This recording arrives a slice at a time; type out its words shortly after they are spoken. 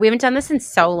We haven't done this in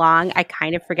so long. I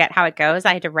kind of forget how it goes.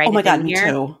 I had to write it in here. Oh my God, me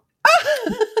too.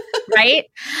 Right?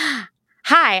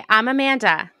 Hi, I'm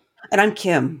Amanda. And I'm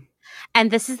Kim. And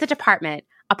this is The Department,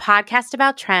 a podcast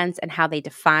about trends and how they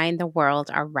define the world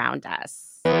around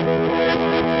us.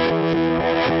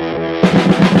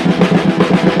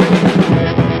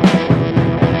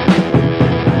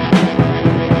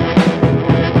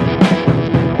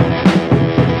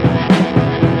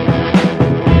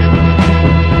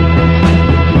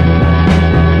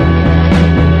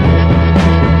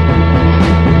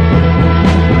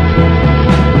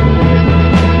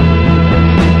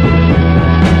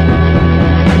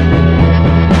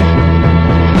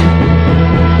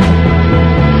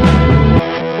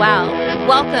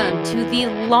 Welcome to the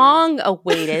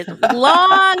long-awaited,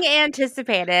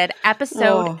 long-anticipated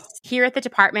episode here at the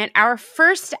department, our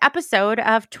first episode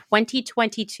of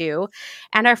 2022,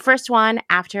 and our first one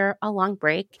after a long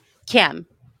break. Kim.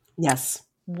 Yes.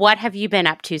 What have you been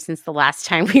up to since the last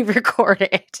time we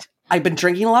recorded? I've been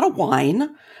drinking a lot of wine.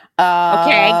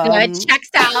 Okay, good. Checks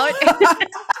out.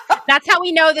 That's how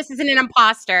we know this isn't an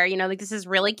imposter. You know, like this is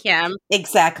really Kim.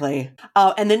 Exactly.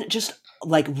 And then just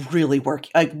like really work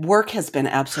has been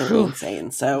absolutely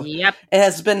insane. So it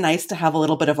has been nice to have a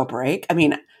little bit of a break. I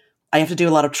mean, I have to do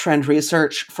a lot of trend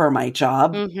research for my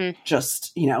job,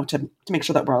 just, you know, to make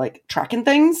sure that we're like tracking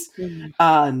things.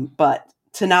 But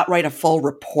to not write a full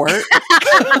report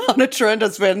on a trend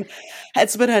it's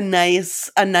been a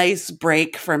nice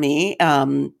break for me.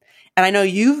 And I know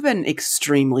you've been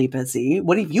extremely busy.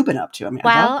 What have you been up to, Amanda?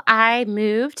 Well, I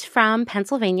moved from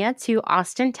Pennsylvania to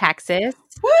Austin, Texas,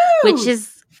 which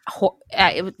is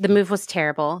the move was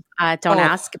terrible. Don't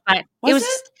ask, but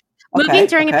moving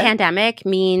during a pandemic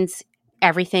means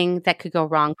everything that could go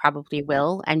wrong probably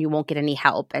will, and you won't get any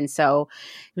help. And so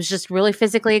it was just really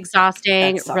physically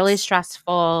exhausting, really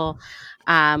stressful.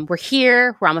 We're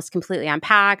here. We're almost completely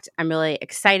unpacked. I'm really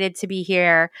excited to be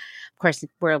here. Of course,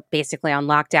 we're basically on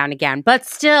lockdown again, but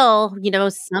still, you know,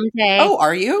 someday. Oh,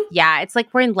 are you? Yeah, it's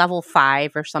like we're in level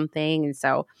 5 or something, and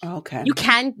so you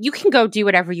can go do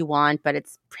whatever you want, but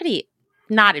it's pretty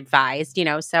not advised, you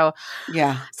know. So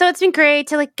so it's been great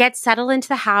to like get settled into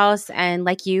the house, and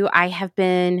like you, I have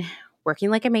been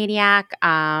working like a maniac.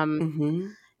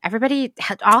 Everybody,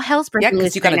 all hell's breaking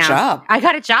loose. You got a job. I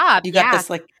got a job. You got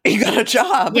you got a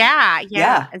job.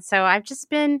 Yeah. And so I've just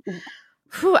been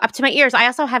up to my ears. I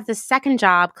also have this second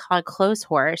job called Clothes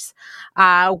Horse,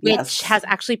 which has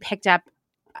actually picked up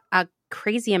a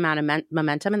crazy amount of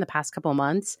momentum in the past couple of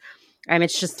months.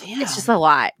 It's just a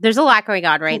lot. There's a lot going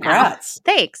on right now.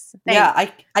 Thanks. Yeah,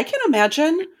 I can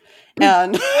imagine.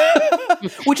 And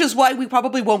which is why we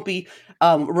probably won't be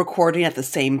recording at the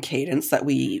same cadence that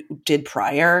we did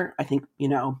prior. I think, you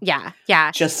know. Yeah.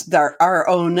 Just our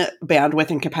own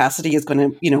bandwidth and capacity is going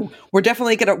to, you know, we're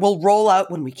definitely we'll roll out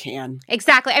when we can.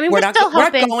 Exactly. I mean, we're still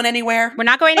hoping. We're not going anywhere. We're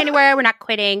not going anywhere. We're not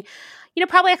quitting. You know,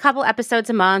 probably a couple episodes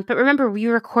a month. But remember, we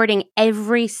were recording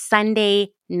every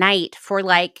Sunday night for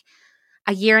like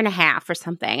a year and a half or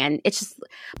something. And it's just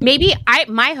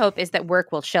my hope is that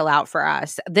work will chill out for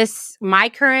us. My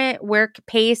current work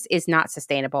pace is not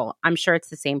sustainable. I'm sure it's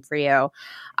the same for you.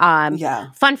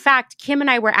 Fun fact, Kim and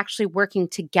I were actually working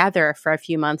together for a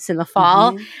few months in the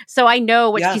fall. So I know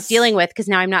what she's dealing with because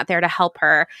now I'm not there to help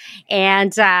her.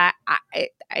 And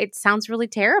it sounds really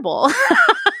terrible.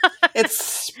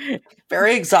 It's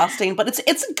very exhausting, but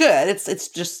it's good. It's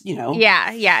just, you know.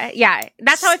 Yeah.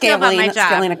 That's how I feel about my job.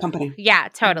 Scaling a company. Yeah,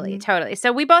 totally.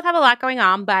 So we both have a lot going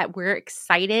on, but we're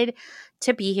excited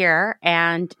to be here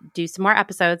and do some more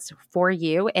episodes for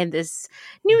you in this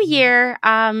new year.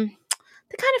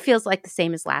 That kind of feels like the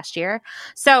same as last year.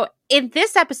 So in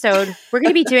this episode, we're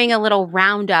going to be doing a little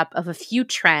roundup of a few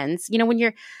trends. You know, when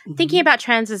you're thinking about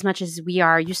trends as much as we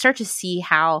are, you start to see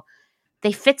how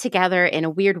they fit together in a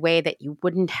weird way that you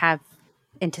wouldn't have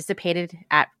anticipated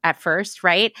at first,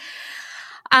 right?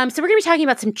 So we're going to be talking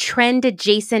about some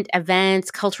trend-adjacent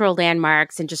events, cultural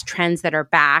landmarks, and just trends that are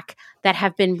back that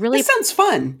have been really— This sounds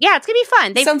fun. Yeah, it's going to be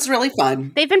fun. Sounds really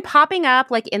fun. They've been popping up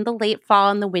like in the late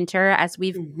fall and the winter as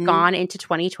we've gone into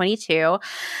 2022.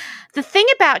 The thing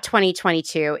about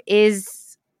 2022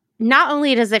 is not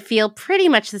only does it feel pretty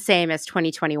much the same as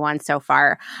 2021 so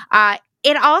far,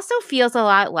 it also feels a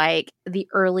lot like the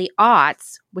early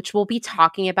aughts, which we'll be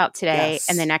talking about today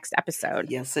in the next episode.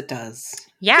 Yes, it does.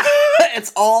 Yeah.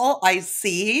 It's all I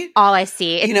see. All I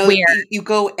see. It's weird. You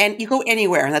go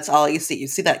anywhere and that's all you see. You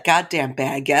see that goddamn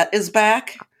baguette is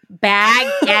back.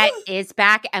 Baguette is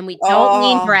back, and we don't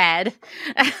mean bread.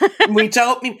 We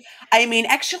don't mean— I mean,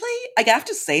 actually, I have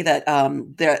to say that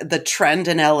the trend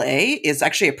in LA is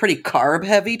actually a pretty carb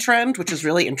heavy trend, which is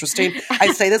really interesting.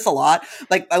 I say this a lot.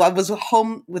 Like I was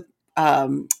home with I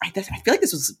feel like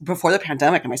this was before the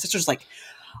pandemic, and my sister's like,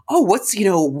 "Oh,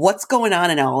 what's going on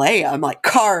in LA?" I'm like,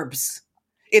 "Carbs.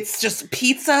 It's just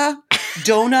pizza,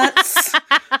 donuts.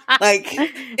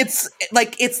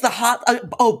 it's the hot.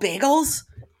 Bagels.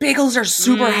 Bagels are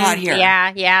super hot here.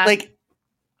 Yeah. Like."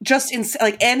 Just in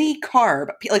like any carb,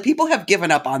 like people have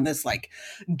given up on this like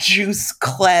juice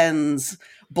cleanse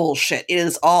bullshit. It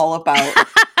is all about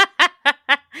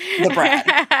the bread.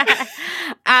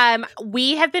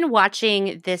 We have been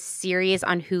watching this series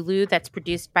on Hulu that's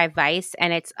produced by Vice,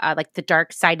 and it's like The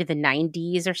Dark Side of the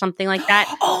 90s or something like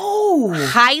that. Oh,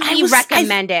 highly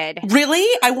recommended. Really?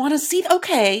 I want to see.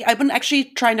 Okay. I've been actually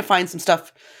trying to find some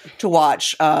stuff to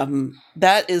watch.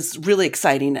 That is really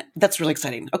exciting. That's really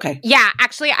exciting. Okay. Yeah,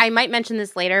 actually, I might mention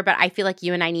this later, but I feel like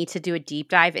you and I need to do a deep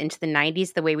dive into the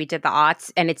 90s the way we did the aughts.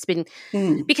 And it's been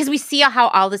because we see how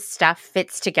all this stuff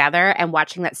fits together, and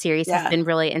watching that series has been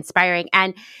really inspiring.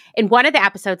 And in one of the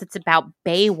episodes, it's about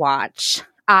Baywatch,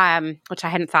 which I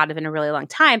hadn't thought of in a really long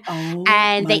time. Oh,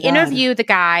 and they interview the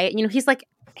guy. You know, he's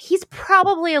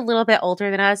probably a little bit older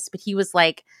than us, but he was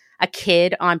like a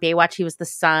kid on Baywatch. He was the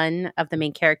son of the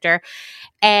main character.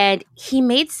 And he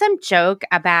made some joke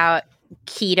about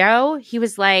keto. He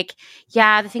was like,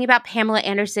 yeah, the thing about Pamela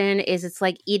Anderson is it's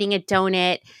like eating a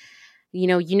donut. You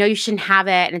know you shouldn't have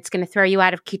it, and it's going to throw you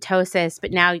out of ketosis.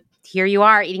 But now here you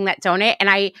are eating that donut. And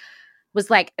I was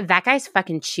like, that guy's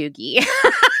fucking chuggy.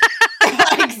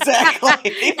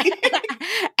 Exactly.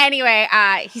 Anyway,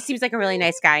 he seems like a really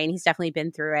nice guy, and he's definitely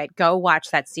been through it. Go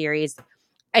watch that series.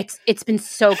 It's been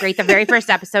so great. The very first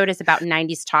episode is about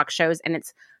 90s talk shows, and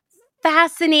it's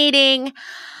fascinating.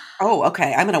 Oh,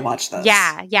 okay. I'm going to watch this.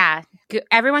 Yeah.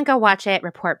 Everyone go watch it.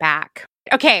 Report back.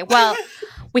 Okay, well,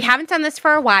 we haven't done this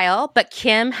for a while, but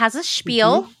Kim has a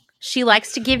spiel she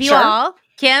likes to give you all.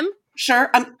 Kim? Sure.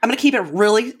 I'm going to keep it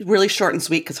really, really short and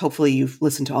sweet, because hopefully you've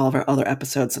listened to all of our other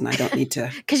episodes and I don't need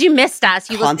to. Because you missed us.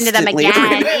 You listened to them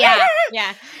again.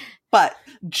 Yeah. But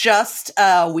just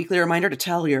a weekly reminder to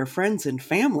tell your friends and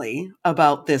family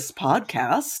about this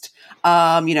podcast.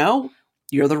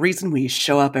 You're the reason we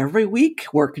show up every week,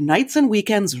 work nights and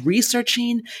weekends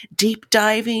researching, deep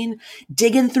diving,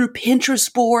 digging through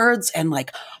Pinterest boards and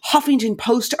like Huffington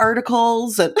Post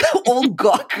articles and old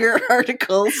Gawker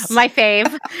articles. My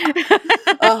fave.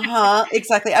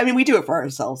 Exactly. I mean, we do it for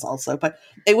ourselves also, but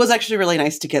it was actually really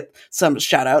nice to get some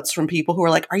shout outs from people who were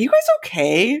like, are you guys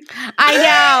okay?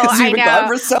 I know. We've been gone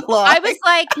for so long. I was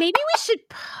like, maybe we should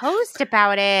post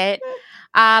about it.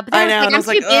 But then I'm too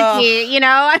busy,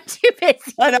 I'm too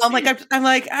busy. I know. I'm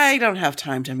like, I don't have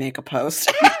time to make a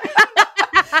post.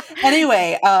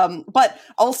 Anyway, but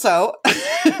also,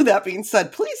 that being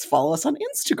said, please follow us on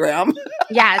Instagram.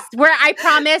 Yes, where I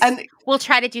promise we'll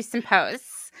try to do some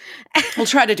posts. We'll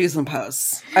try to do some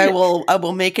posts. I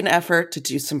will make an effort to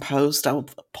do some posts. I'll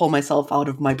pull myself out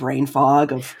of my brain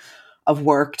fog of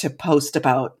work to post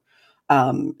about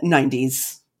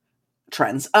 90s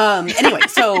trends. Anyway,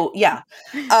 so yeah.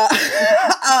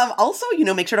 Also,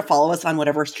 make sure to follow us on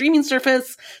whatever streaming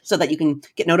service so that you can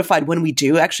get notified when we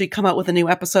do actually come out with a new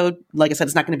episode. Like I said,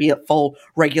 it's not going to be a full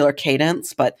regular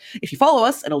cadence, but if you follow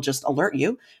us, it'll just alert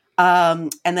you.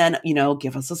 And then,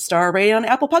 give us a star rating on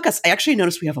Apple Podcasts. I actually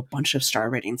noticed we have a bunch of star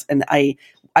ratings, and I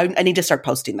need to start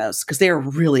posting those because they're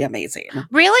really amazing.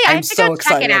 Really? I'm have to so go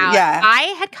excited. Check it out. Yeah. I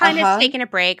had kind of taken a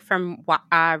break from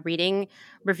reading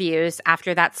reviews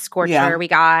after that scorcher we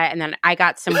got, and then I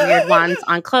got some weird ones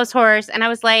on Close Horse, and I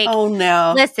was like, oh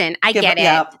no, listen, I get it.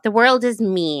 Yep. The world is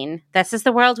mean. This is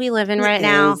the world we live in right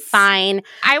now. Fine.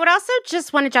 I would also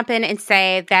just want to jump in and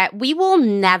say that we will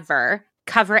never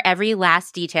cover every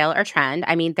last detail or trend.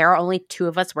 I mean, there are only 2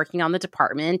 of us working on the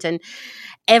department, and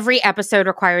every episode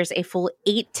requires a full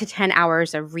 8 to 10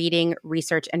 hours of reading,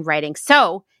 research, and writing.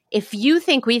 So if you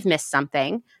think we've missed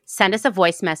something, send us a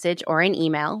voice message or an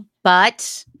email,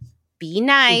 but be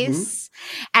nice.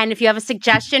 And if you have a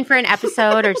suggestion for an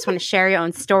episode or just want to share your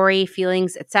own story,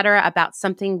 feelings, etc. about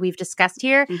something we've discussed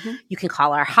here, you can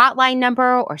call our hotline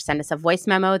number or send us a voice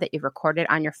memo that you've recorded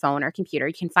on your phone or computer.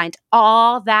 You can find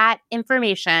all that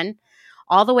information,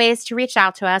 all the ways to reach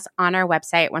out to us on our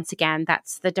website. Once again,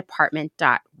 that's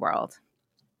thedepartment.world.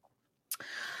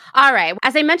 All right.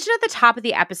 As I mentioned at the top of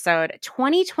the episode,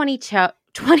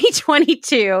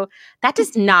 2022, that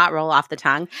does not roll off the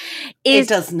tongue. It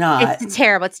does not. It's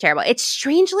terrible. It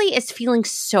strangely is feeling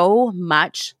so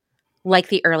much like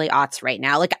the early aughts right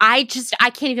now. Like I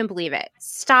can't even believe it.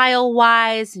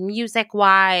 Style-wise,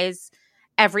 music-wise,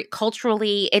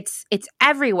 culturally, it's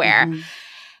everywhere.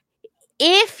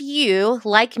 if you,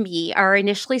 like me, are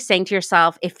initially saying to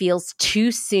yourself, it feels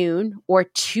too soon or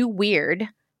too weird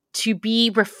to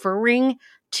be referring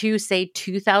to, say,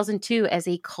 2002 as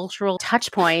a cultural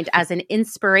touch point, as an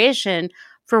inspiration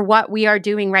for what we are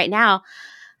doing right now,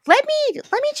 let me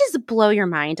just blow your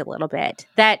mind a little bit.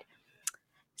 That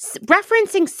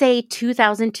referencing, say,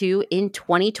 2002 in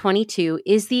 2022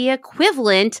 is the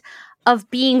equivalent of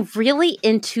being really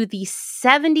into the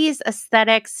 70s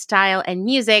aesthetic, style, and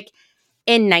music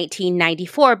in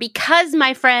 1994, because,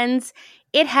 my friends,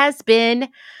 it has been,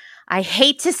 I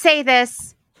hate to say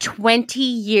this, 20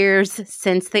 years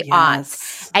since the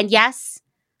aughts. And yes,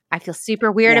 I feel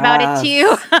super weird about it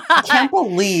too. I can't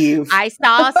believe. I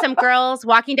saw some girls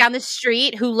walking down the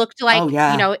street who looked like,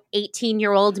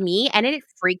 18-year-old me, and it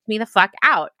freaked me the fuck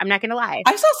out. I'm not going to lie.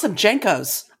 I saw some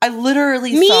Jenkos. I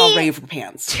literally saw raver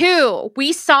pants. Too.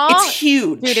 We saw. It's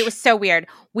huge. Dude, it was so weird.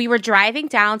 We were driving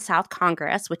down South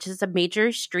Congress, which is a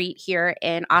major street here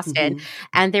in Austin,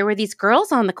 and there were these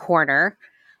girls on the corner.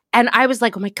 And I was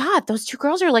like, oh my God, those two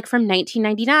girls are like from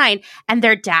 1999. And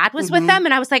their dad was with them.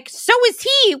 And I was like, so is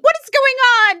he. What is going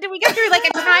on? Did we go through like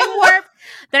a time warp?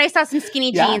 Then I saw some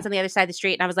skinny jeans on the other side of the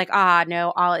street. And I was like,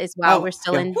 no, all is well. We're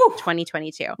still in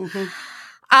 2022.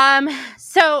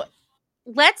 So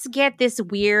let's get this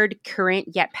weird current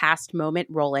yet past moment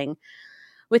rolling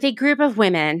with a group of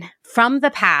women from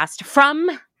the past,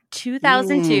 from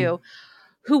 2002,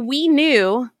 who we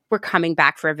knew were coming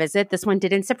back for a visit. This one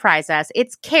didn't surprise us.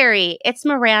 It's Carrie. It's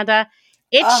Miranda.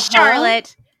 It's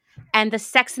Charlotte. And the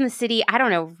Sex and the City, I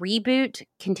don't know, reboot,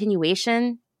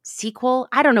 continuation, sequel.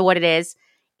 I don't know what it is.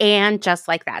 And just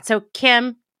like that. So,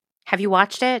 Kim, have you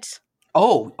watched it?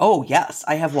 Oh, yes.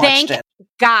 I have watched it. Thank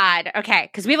God. Okay.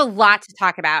 Because we have a lot to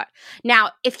talk about.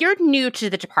 Now, if you're new to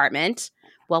the department,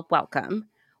 well, welcome.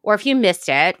 Or if you missed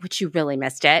it, which you really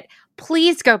missed it,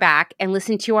 please go back and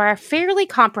listen to our fairly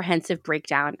comprehensive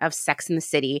breakdown of Sex and the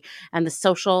City and the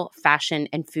social, fashion,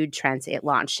 and food trends it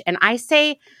launched. And I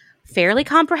say fairly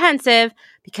comprehensive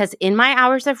because in my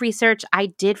hours of research, I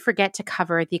did forget to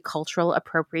cover the cultural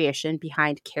appropriation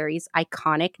behind Carrie's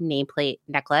iconic nameplate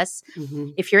necklace.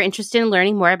 If you're interested in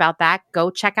learning more about that,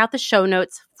 go check out the show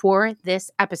notes for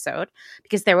this episode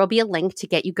because there will be a link to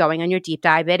get you going on your deep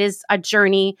dive. It is a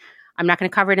journey. I'm not going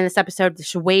to cover it in this episode.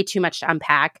 There's way too much to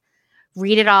unpack.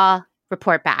 Read it all,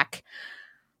 report back.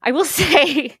 I will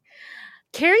say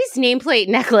Carrie's nameplate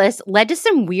necklace led to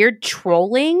some weird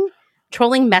trolling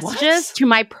messages to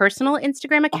my personal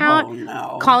Instagram account,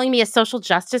 calling me a social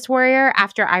justice warrior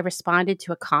after I responded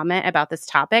to a comment about this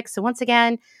topic. So once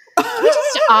again, can we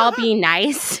just all be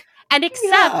nice and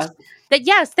accept that,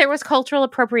 yes, there was cultural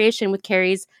appropriation with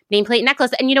Carrie's nameplate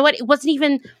necklace. And you know what? It wasn't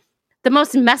even the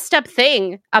most messed up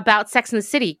thing about Sex and the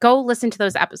City. Go listen to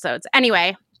those episodes.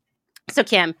 Anyway, so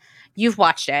Kim, you've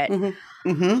watched it.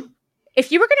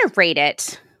 If you were going to rate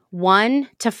it 1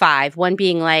 to 5, 1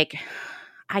 being like,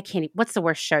 I can't, what's the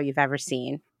worst show you've ever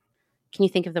seen? Can you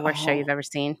think of the worst show you've ever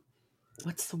seen?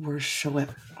 What's the worst show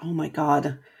ever? Oh my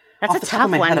God. That's a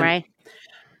tough one, right?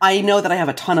 I know that I have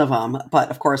a ton of them, but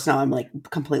of course now I'm like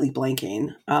completely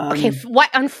blanking. Okay,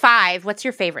 what on 5, what's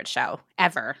your favorite show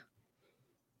ever?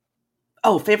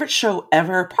 Oh, favorite show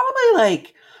ever? Probably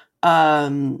like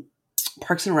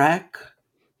Parks and Rec.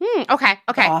 Okay.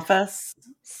 The Office.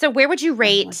 So where would you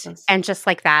rate and just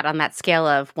like that on that scale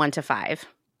of 1 to 5?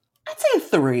 I'd say a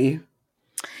 3.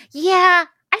 Yeah,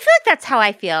 I feel like that's how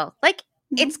I feel. Like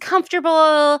it's comfortable.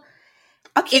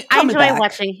 I'll keep coming back.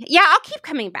 Watching. Yeah, I'll keep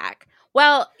coming back.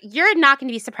 Well, you're not going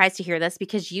to be surprised to hear this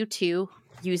because you too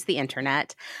use the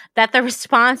internet, that the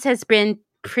response has been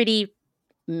pretty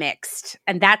mixed.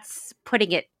 And that's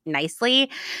putting it nicely.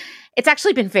 It's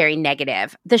actually been very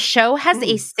negative. The show has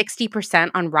a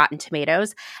 60% on Rotten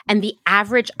Tomatoes, and the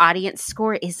average audience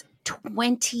score is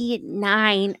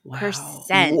 29%.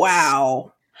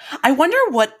 Wow. I wonder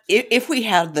what if we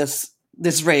had this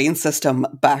rating system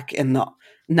back in the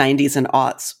 90s and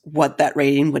aughts, what that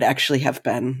rating would actually have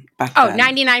been back then.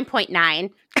 99.9.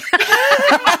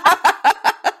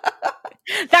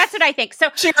 That's what I think. So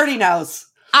she already knows.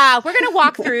 We're going to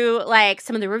walk through like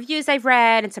some of the reviews I've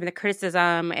read and some of the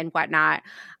criticism and whatnot.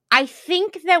 I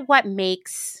think that what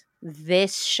makes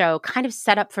this show kind of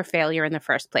set up for failure in the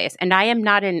first place, and I am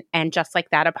not an and just like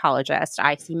that apologist.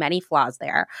 I see many flaws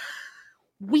there.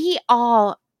 We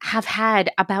all have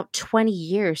had about 20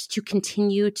 years to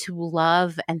continue to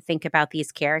love and think about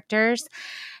these characters,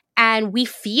 and we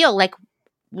feel like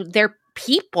they're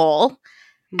people.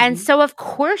 And so, of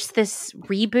course, this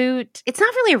reboot, it's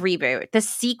not really a reboot. The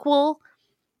sequel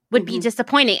would be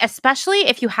disappointing, especially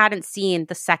if you hadn't seen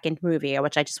the second movie,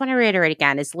 which I just want to reiterate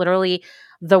again is literally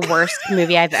the worst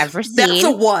movie I've ever seen. That's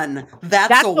a 1.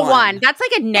 That's a 1. That's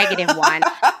like a negative 1.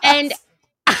 And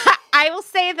I will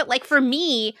say that, like, for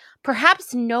me,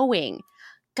 perhaps knowing,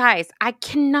 guys, I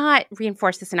cannot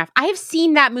reinforce this enough. I have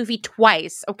seen that movie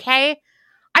twice, okay?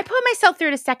 I put myself through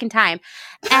it a second time.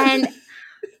 And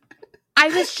I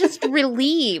was just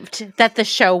relieved that the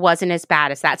show wasn't as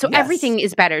bad as that. So everything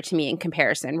is better to me in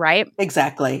comparison, right?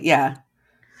 Exactly. Yeah.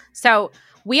 So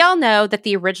we all know that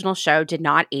the original show did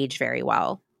not age very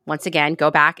well. Once again,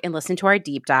 go back and listen to our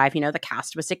deep dive. You know, the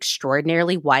cast was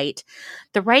extraordinarily white.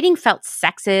 The writing felt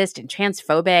sexist and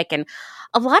transphobic, and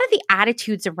a lot of the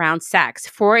attitudes around sex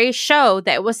for a show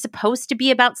that was supposed to be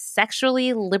about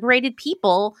sexually liberated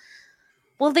people,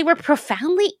 well, they were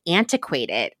profoundly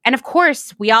antiquated. And of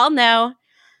course, we all know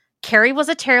Carrie was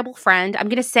a terrible friend. I'm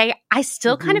going to say I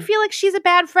still kind of feel like she's a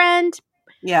bad friend.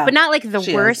 Yeah. But not like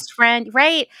the worst friend,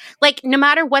 right? Like, no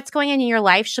matter what's going on in your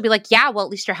life, she'll be like, yeah, well, at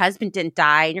least your husband didn't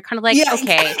die. And you're kind of like,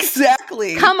 okay.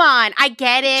 Exactly. Come on. I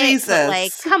get it. Jesus. But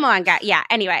like, come on, guys. Yeah,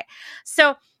 anyway.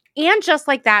 So, and just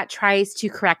like that tries to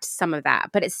correct some of that.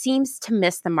 But it seems to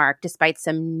miss the mark despite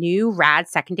some new rad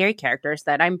secondary characters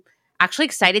that I'm actually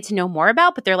excited to know more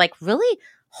about. But they're like really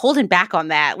holding back on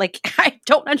that. Like, I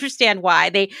don't understand why.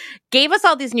 They gave us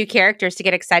all these new characters to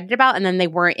get excited about, and then they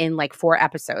weren't in like 4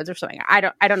 episodes or something. I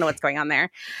don't know what's going on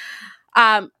there.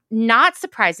 Not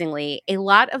surprisingly, a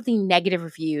lot of the negative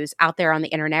reviews out there on the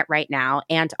internet right now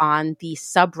and on the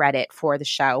subreddit for the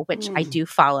show, which I do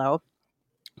follow,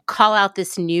 call out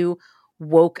this new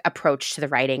woke approach to the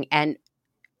writing. And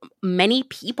many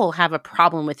people have a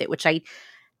problem with it, which I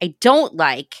don't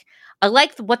like. I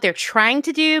like what they're trying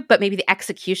to do, but maybe the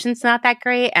execution's not that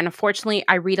great. And unfortunately,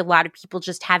 I read a lot of people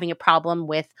just having a problem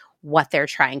with what they're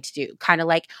trying to do. Kind of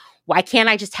like, why can't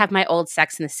I just have my old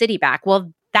Sex in the City back?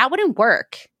 Well, that wouldn't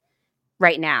work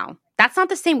right now. That's not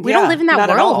the same. We don't live in that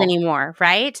world anymore,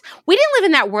 right? We didn't live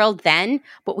in that world then,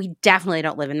 but we definitely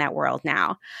don't live in that world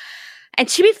now. And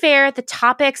to be fair, the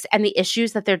topics and the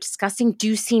issues that they're discussing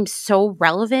do seem so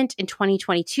relevant in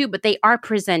 2022, but they are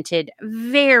presented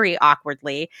very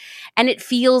awkwardly, and it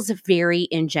feels very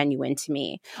ingenuine to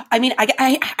me. I mean,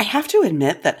 I have to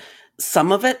admit that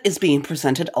some of it is being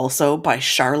presented also by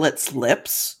Charlotte's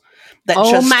lips. That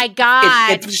my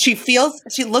God.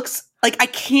 She looks like I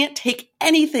can't take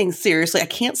anything seriously. I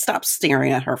can't stop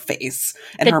staring at her face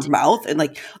and her mouth and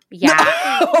like,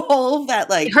 all of that.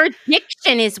 Like, her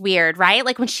diction is weird, right?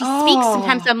 Like when she speaks,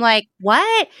 sometimes I'm like,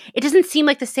 what? It doesn't seem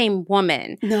like the same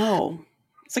woman. No.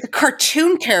 It's like a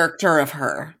cartoon character of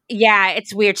her. Yeah,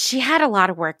 it's weird. She had a lot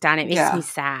of work done. It makes me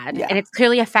sad. Yeah. And it's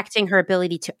clearly affecting her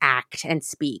ability to act and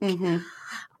speak. Mm-hmm.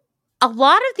 A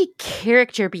lot of the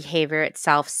character behavior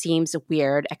itself seems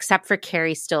weird, except for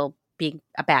Carrie still being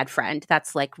a bad friend.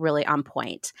 That's like really on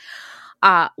point.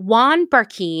 Juan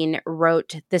Barquin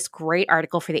wrote this great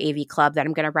article for the AV Club that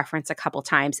I'm going to reference a couple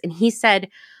times. And he said,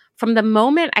 from the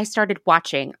moment I started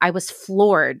watching, I was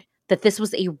floored that this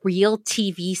was a real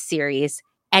TV series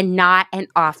and not an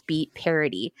offbeat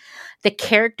parody. The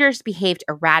characters behaved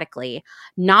erratically,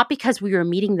 not because we were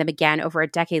meeting them again over a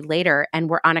decade later and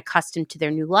were unaccustomed to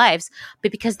their new lives, but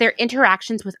because their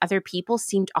interactions with other people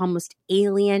seemed almost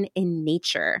alien in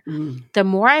nature. The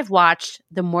more I've watched,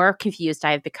 the more confused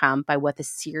I have become by what the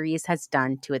series has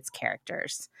done to its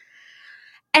characters.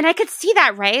 And I could see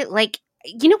that, right? Like,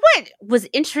 you know what was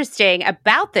interesting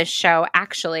about this show,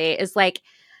 actually, is like,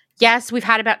 yes, we've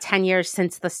had about 10 years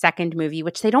since the second movie,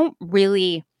 which they don't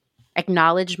really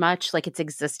acknowledge much, like it's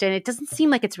existed. It doesn't seem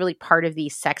like it's really part of the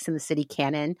Sex and the City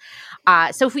canon.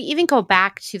 So if we even go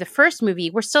back to the first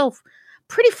movie, we're still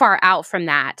pretty far out from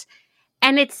that.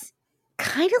 And it's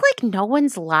kind of like no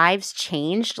one's lives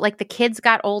changed. Like the kids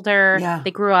got older,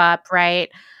 they grew up, right?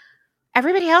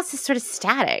 Everybody else is sort of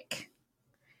static.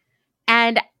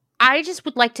 And I just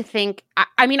would like to think,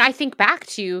 I mean, I think back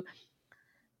to,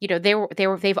 you know,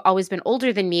 they've always been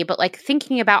older than me, but like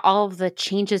thinking about all of the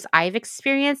changes I've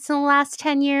experienced in the last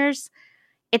 10 years,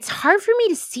 it's hard for me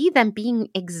to see them being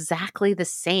exactly the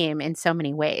same in so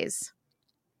many ways.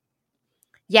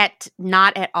 Yet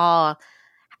not at all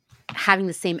having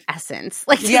the same essence.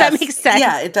 Like, does that make sense?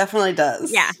 Yeah, it definitely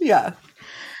does. Yeah.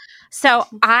 So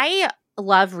I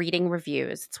love reading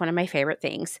reviews. It's one of my favorite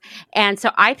things. And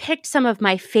so I picked some of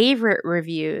my favorite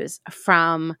reviews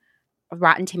from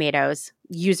Rotten Tomatoes,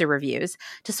 user reviews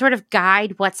to sort of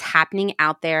guide what's happening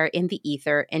out there in the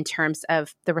ether in terms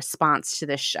of the response to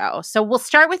this show. So we'll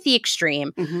start with the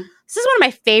extreme. Mm-hmm. This is one of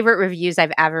my favorite reviews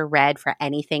I've ever read for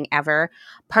anything ever,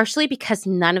 partially because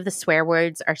none of the swear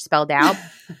words are spelled out,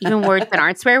 even words that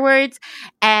aren't swear words,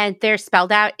 and they're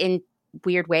spelled out in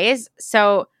weird ways.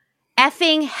 So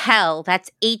effing hell,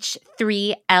 that's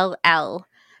H3LL.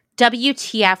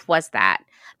 WTF was that?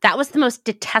 That was the most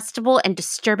detestable and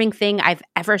disturbing thing I've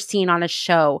ever seen on a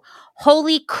show.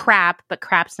 Holy crap, but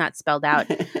crap's not spelled out.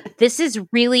 This is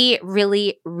really,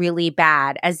 really, really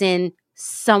bad, as in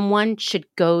someone should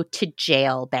go to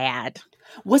jail bad.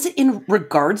 Was it in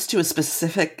regards to a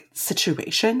specific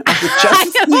situation? Or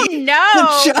just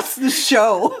just the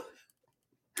show?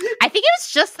 I think it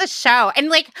was just the show. And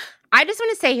like, I just want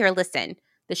to say here, listen,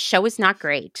 the show is not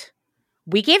great.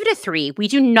 We gave it a 3. We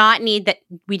do not need that.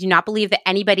 We do not believe that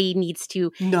anybody needs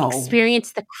to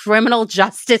experience the criminal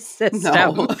justice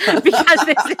system because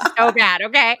this is so bad.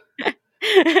 Okay.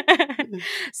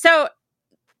 So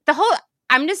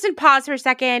I'm just going to pause for a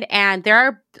second, and there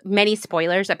are many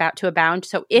spoilers about to abound.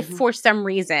 So if for some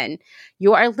reason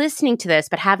you are listening to this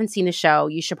but haven't seen the show,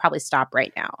 you should probably stop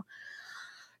right now.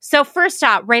 So first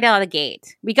off, right out of the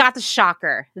gate, we got the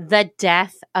shocker, the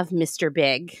death of Mr.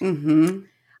 Big. Mm-hmm.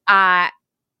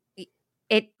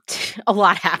 A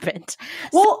lot happened.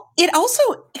 Well, it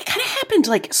kind of happened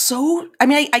like so. I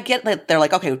mean, I get that they're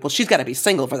like, okay, well, she's got to be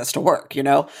single for this to work, you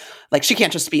know? Like, she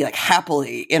can't just be like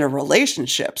happily in a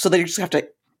relationship. So they just have to.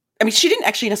 I mean, she didn't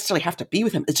actually necessarily have to be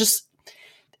with him. It's just,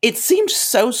 it seemed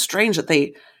so strange that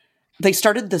they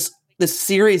started this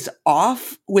series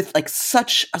off with like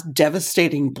such a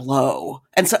devastating blow,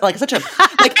 and so like such a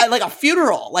like a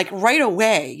funeral, like right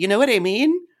away. You know what I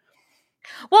mean?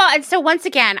 Well, and so once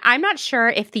again, I'm not sure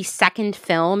if the second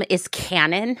film is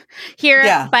canon here,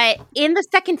 but in the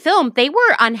second film, they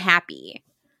were unhappy.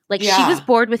 Like, she was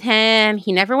bored with him.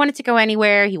 He never wanted to go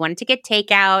anywhere. He wanted to get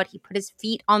takeout. He put his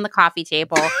feet on the coffee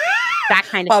table, that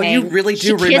kind of thing. Oh, you really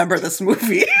do remember this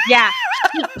movie. Yeah.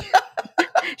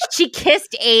 She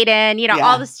kissed Aiden,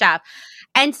 all the stuff.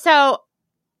 And so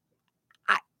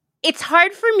it's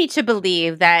hard for me to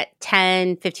believe that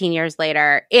 10, 15 years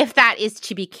later, if that is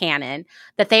to be canon,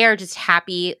 that they are just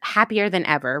happier than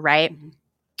ever, right? Mm-hmm.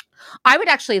 I would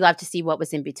actually love to see what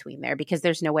was in between there, because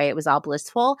there's no way it was all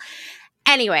blissful.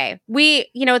 Anyway,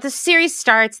 the series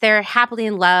starts, they're happily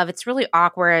in love. It's really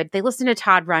awkward. They listen to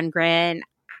Todd Rundgren.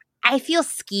 I feel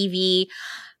skeevy.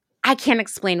 I can't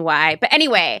explain why. But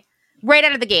anyway, right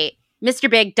out of the gate, Mr.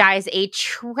 Big dies a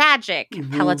tragic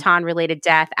Peloton-related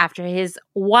death after his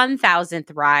 1,000th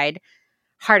ride.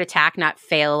 Heart attack, not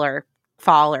fail or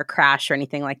fall or crash or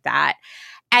anything like that.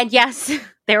 And yes,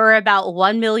 there were about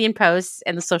 1 million posts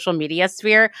in the social media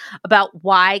sphere about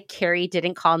why Carrie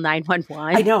didn't call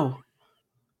 911. I know.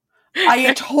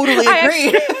 I totally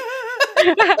agree.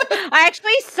 I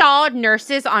actually saw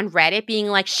nurses on Reddit being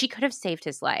like, she could have saved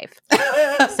his life. So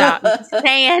I'm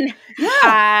saying,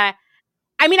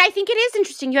 I mean, I think it is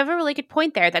interesting. You have a really good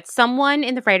point there that someone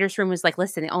in the writer's room was like,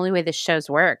 listen, the only way this show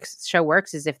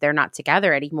works is if they're not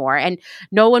together anymore. And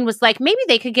no one was like, maybe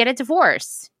they could get a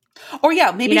divorce. Or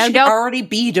maybe she could already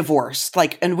be divorced,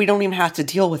 and we don't even have to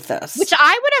deal with this. Which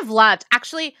I would have loved.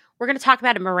 Actually, we're going to talk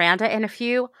about Miranda in a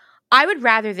few. I would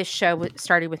rather this show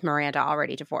started with Miranda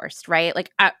already divorced, right? Like,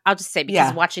 I'll just say,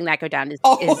 because watching that go down is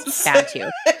bad too.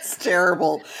 It's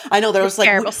terrible. I know there was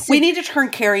we need to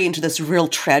turn Carrie into this real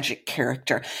tragic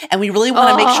character, and we really want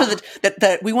to make sure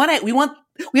that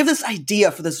we have this idea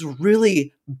for this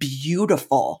really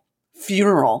beautiful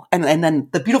funeral, and then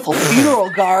the beautiful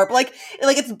funeral garb, like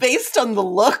it's based on the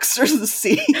looks or the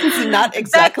scenes, and not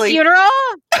exactly the funeral.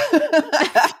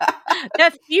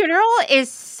 The funeral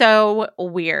is so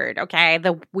weird. Okay,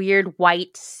 the weird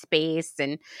white space,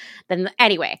 and then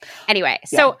anyway.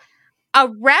 So a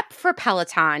rep for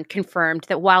Peloton confirmed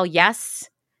that while yes,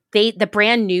 the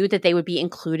brand knew that they would be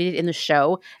included in the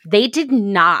show, they did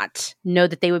not know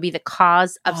that they would be the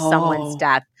cause of someone's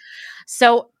death.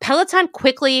 So Peloton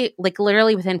quickly, like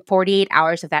literally within 48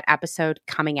 hours of that episode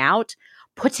coming out,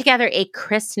 put together a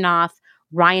Chris Noth,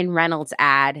 Ryan Reynolds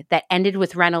ad that ended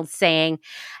with Reynolds saying,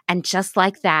 and just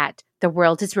like that, the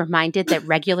world is reminded that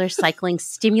regular cycling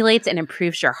stimulates and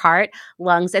improves your heart,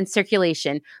 lungs, and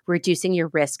circulation, reducing your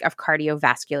risk of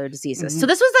cardiovascular diseases. Mm-hmm. So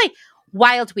this was like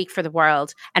wild week for the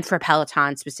world and for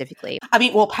Peloton specifically. I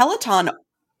mean, well, Peloton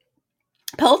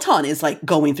is like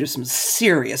going through some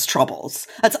serious troubles.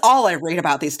 That's all I read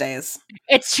about these days.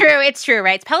 It's true,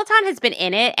 right? Peloton has been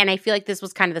in it, and I feel like this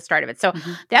was kind of the start of it. So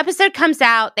the episode comes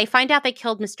out, they find out they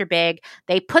killed Mr. Big,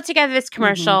 they put together this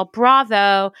commercial,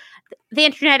 bravo. The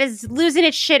internet is losing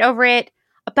its shit over it.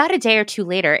 about a day or two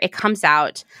later, it comes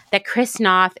out that Chris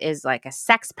Noth is like a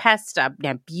sex pest, an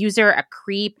abuser, a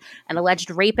creep, an alleged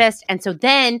rapist. And so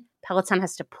then Peloton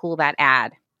has to pull that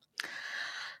ad.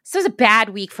 So it was a bad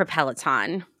week for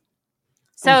Peloton.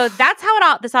 So that's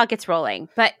how this all gets rolling.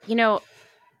 But, you know,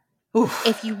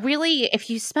 if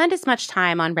you spend as much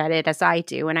time on Reddit as I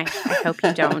do, and I hope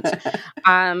you don't,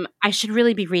 I should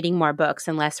really be reading more books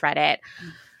and less Reddit.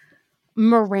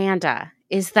 Miranda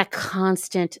is the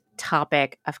constant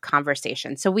topic of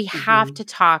conversation. So we have to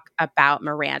talk about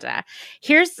Miranda.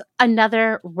 Here's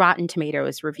another Rotten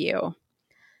Tomatoes review.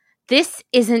 This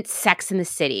isn't Sex in the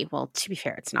City. Well, to be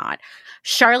fair, it's not.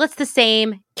 Charlotte's the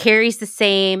same, Carrie's the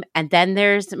same, and then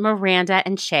there's Miranda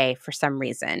and Che for some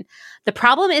reason. The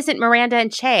problem isn't Miranda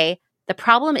and Che. The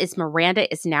problem is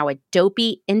Miranda is now a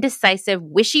dopey, indecisive,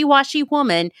 wishy-washy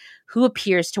woman who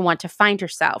appears to want to find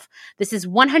herself. This is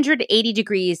 180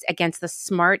 degrees against the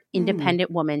smart,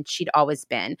 independent woman she'd always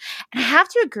been. And I have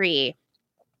to agree.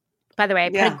 By the way, I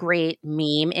put a great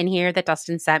meme in here that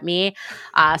Dustin sent me.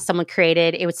 Someone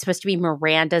created. It was supposed to be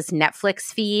Miranda's Netflix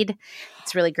feed.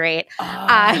 It's really great.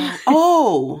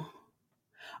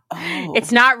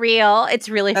 It's not real. It's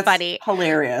really funny.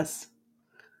 Hilarious.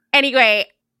 Anyway,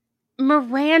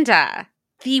 Miranda,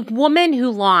 the woman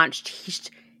who launched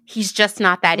He's Just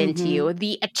Not That Into You,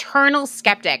 the eternal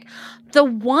skeptic, the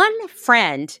one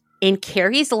friend in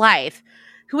Carrie's life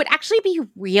who would actually be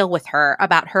real with her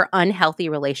about her unhealthy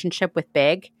relationship with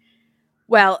Big.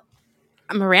 Well,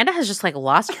 Miranda has just like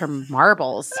lost her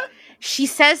marbles. She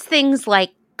says things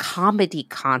like comedy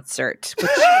concert,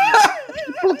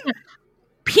 which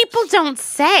people don't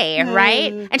say,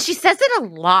 right? And she says it a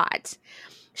lot.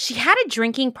 She had a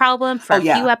drinking problem for a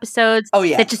few episodes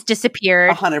that just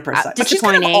disappeared. 100%. But she's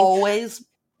kind of always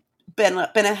been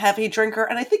a heavy drinker.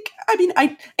 And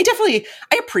I definitely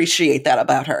appreciate that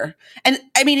about her. And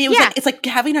I mean, it's like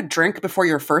having a drink before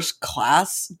your first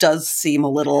class does seem a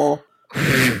little...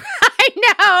 I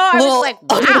know. I was like,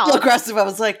 wow. A little aggressive. I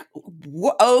was like,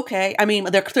 okay. I mean,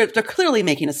 they're clearly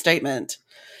making a statement.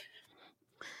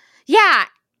 Yeah.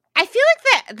 I feel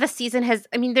like that the season has,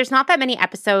 I mean, there's not that many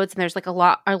episodes and there's like a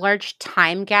large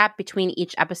time gap between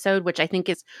each episode, which I think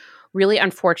is really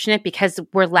unfortunate because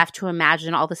we're left to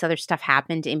imagine all this other stuff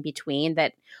happened in between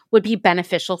that would be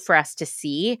beneficial for us to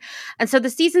see. And so the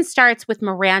season starts with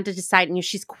Miranda deciding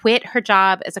she's quit her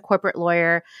job as a corporate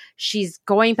lawyer. She's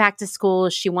going back to school.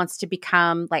 She wants to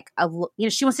become like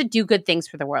she wants to do good things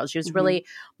for the world. She was really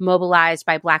mobilized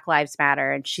by Black Lives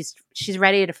Matter, and she's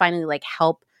ready to finally like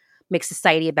help make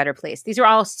society a better place. These are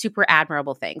all super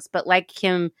admirable things. But like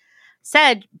Kim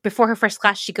said, before her first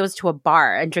class, she goes to a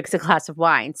bar and drinks a glass of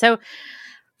wine. So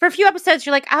for a few episodes,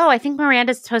 you're like, oh, I think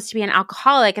Miranda's supposed to be an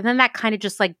alcoholic. And then that kind of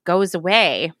just like goes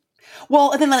away.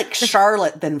 Well, and then like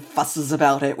Charlotte then fusses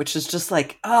about it, which is just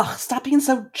like, oh, stop being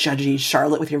so judgy,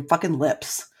 Charlotte, with your fucking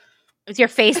lips. With your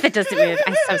face that doesn't move.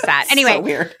 I'm so sad. Anyway, so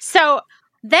weird. So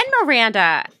then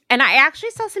Miranda, and I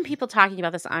actually saw some people talking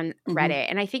about this on Reddit,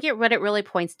 and I think what it really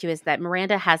points to is that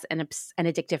Miranda has an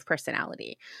addictive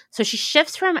personality. So she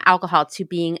shifts from alcohol to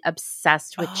being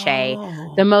obsessed with Che,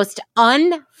 the most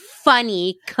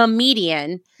unfunny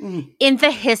comedian in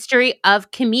the history of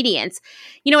comedians.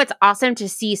 You know, it's awesome to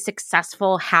see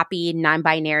successful, happy,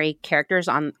 non-binary characters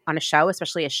on a show,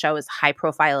 especially a show as high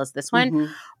profile as this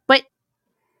one. But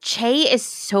Che is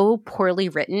so poorly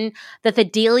written that the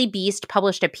Daily Beast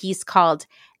published a piece called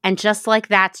 "And Just Like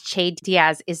That, Che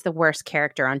Diaz is the worst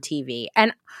character on TV."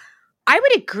 And I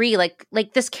would agree. Like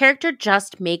this character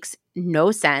just makes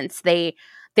no sense.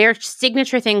 Their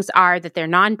signature things are that they're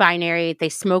non-binary, they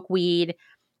smoke weed,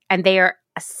 and they are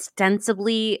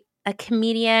ostensibly a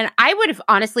comedian. I would have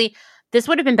honestly, this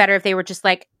would have been better if they were just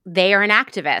like, they are an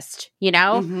activist, you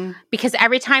know? Because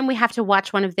every time we have to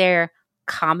watch one of their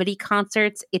comedy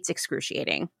concerts, it's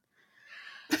excruciating.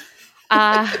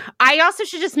 I also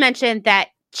should just mention that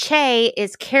Che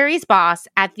is Carrie's boss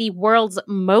at the world's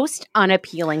most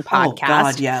unappealing podcast. Oh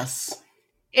God, yes.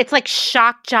 It's like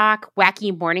shock jock,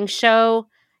 wacky morning show,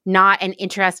 not an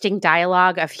interesting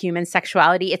dialogue of human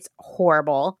sexuality. It's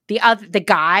horrible. The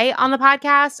guy on the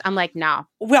podcast, I'm like, no.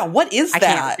 Well, what is that? I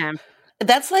can't with him.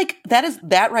 That's like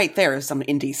that right there is some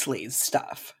indie sleaze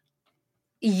stuff.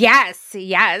 Yes.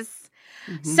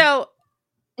 So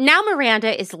now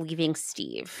Miranda is leaving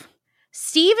Steve.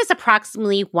 Steve is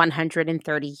approximately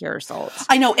 130 years old.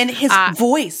 I know, and his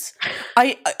voice.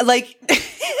 I like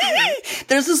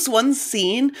there's this one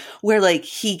scene where like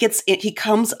he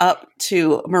comes up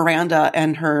to Miranda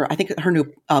and her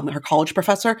new college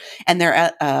professor, and they're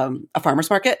at a farmer's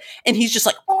market, and he's just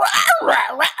like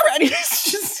and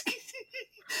he's just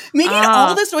making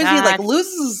all this noise, and he like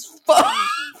loses his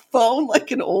phone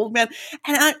like an old man.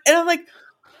 And I'm like,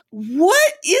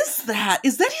 what is that?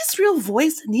 Is that his real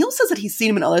voice? Neil says that he's seen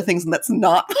him in other things, and that's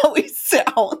not how he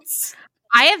sounds.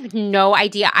 I have no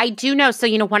idea. I do know. So,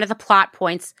 one of the plot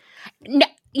points, none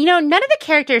of the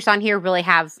characters on here really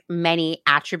have many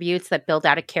attributes that build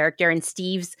out a character. And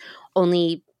Steve's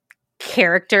only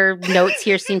character notes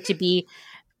here seem to be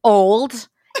old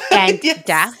and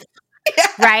deaf.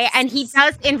 Yes. Right? And he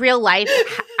does in real life.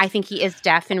 I think he is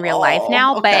deaf in real life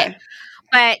now. Okay.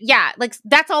 But yeah, like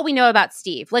that's all we know about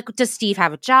Steve. Like, does Steve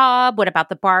have a job? What about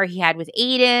the bar he had with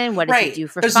Aiden? What does he do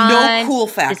for fun? There's no cool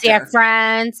factor. Does he have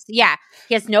friends? Yeah,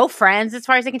 he has no friends as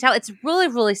far as I can tell. It's really,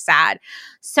 really sad.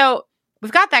 So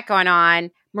we've got that going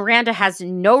on. Miranda has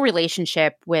no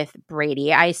relationship with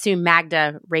Brady. I assume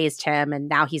Magda raised him, and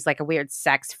now he's like a weird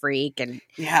sex freak, and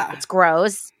it's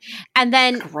gross. And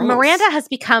then Miranda has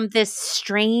become this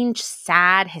strange,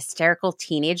 sad, hysterical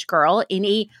teenage girl in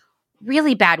a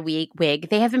really bad wig.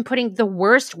 They have been putting the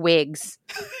worst wigs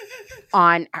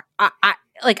on.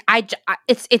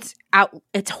 It's out.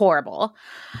 It's horrible.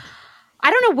 I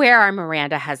don't know where our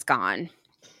Miranda has gone.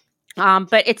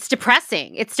 But it's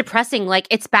depressing. It's depressing. Like,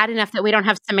 it's bad enough that we don't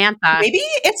have Samantha. Maybe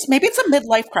it's a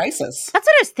midlife crisis. That's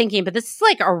what I was thinking, but this is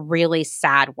like a really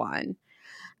sad one.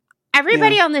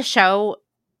 Everybody on the show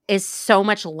is so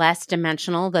much less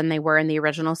dimensional than they were in the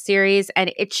original series,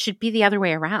 and it should be the other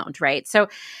way around, right? So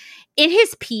in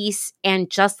his piece, and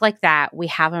just like that, we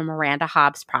have a Miranda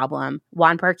Hobbs problem.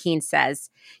 Juan Barquin says,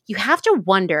 you have to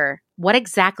wonder what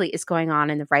exactly is going on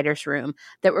in the writer's room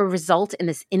that will result in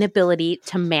this inability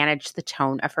to manage the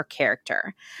tone of her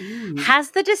character.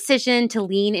 Has the decision to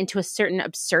lean into a certain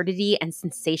absurdity and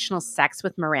sensational sex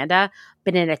with Miranda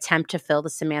been an attempt to fill the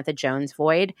Samantha Jones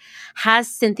void? Has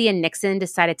Cynthia Nixon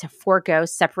decided to forego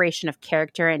separation of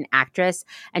character and actress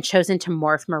and chosen to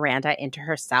morph Miranda into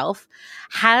herself?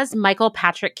 Has Michael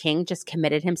Patrick King just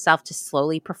committed himself to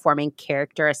slowly performing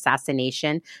character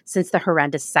assassination since the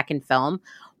horrendous second film?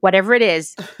 Whatever it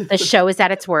is, the show is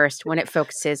at its worst when it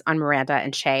focuses on Miranda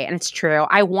and Shay. And it's true.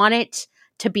 I want it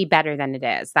to be better than it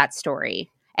is, that story.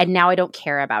 And now I don't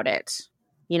care about it,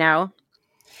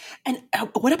 And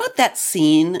what about that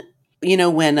scene,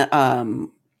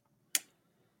 when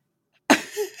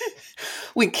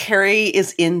when Carrie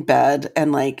is in bed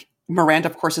and like Miranda,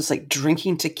 of course, is like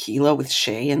drinking tequila with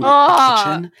Shay in the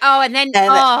kitchen. And then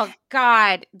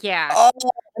God, yeah.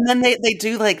 And then they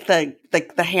do like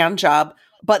the hand job.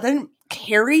 But then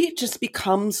Carrie just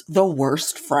becomes the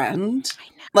worst friend.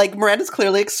 Like, Miranda's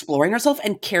clearly exploring herself,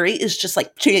 and Carrie is just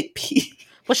like, she pees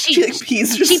herself.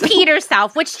 She peed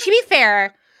herself, which, to be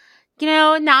fair,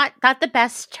 not the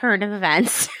best turn of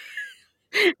events.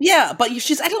 Yeah, but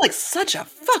she's acting like such a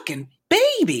fucking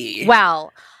baby.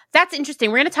 Well, that's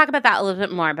interesting. We're going to talk about that a little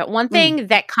bit more. But one thing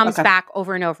that comes back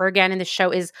over and over again in the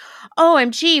show is,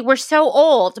 OMG, we're so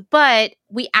old, but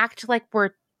we act like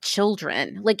we're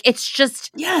children. Like, it's just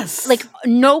like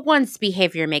no one's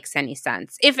behavior makes any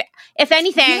sense. If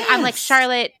anything, I'm like,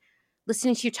 Charlotte,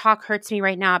 listening to you talk hurts me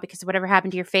right now because of whatever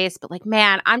happened to your face, but like,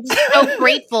 man, I'm just so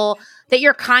grateful that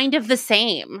you're kind of the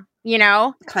same,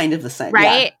 kind of the same,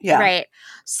 right? Right.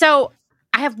 So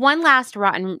I have one last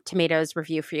Rotten Tomatoes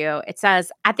review for you. It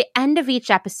says, at the end of each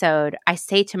episode, I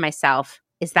say to myself,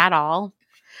 is that all?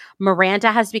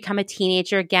 Miranda has become a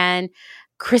teenager again.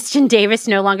 Kristen Davis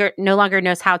no longer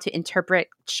knows how to interpret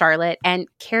Charlotte, and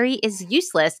Carrie is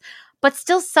useless, but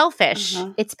still selfish.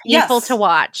 It's painful to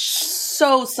watch.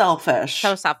 So selfish.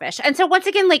 And so once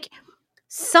again, like,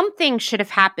 something should have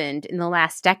happened in the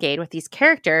last decade with these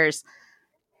characters,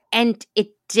 and it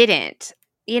didn't.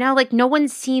 Like, no one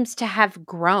seems to have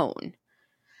grown.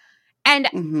 And,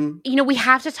 we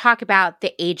have to talk about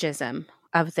the ageism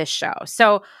of this show.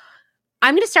 So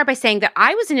I'm going to start by saying that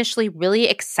I was initially really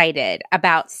excited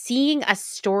about seeing a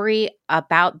story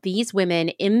about these women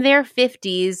in their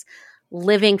 50s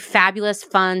living fabulous,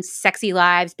 fun, sexy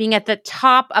lives, being at the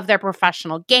top of their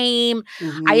professional game.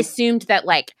 I assumed that,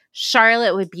 like,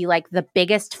 Charlotte would be like the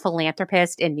biggest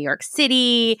philanthropist in New York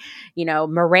City.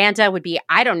 Miranda would be,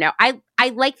 I don't know. I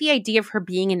like the idea of her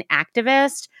being an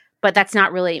activist, but that's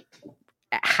not really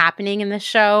happening in the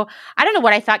show. I don't know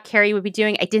what I thought Carrie would be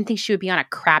doing. I didn't think she would be on a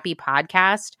crappy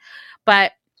podcast,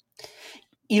 but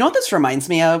you know what this reminds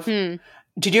me of? Did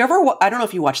you ever? I don't know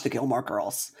if you watched the Gilmore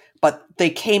Girls, but they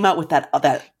came out with that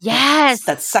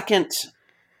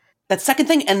second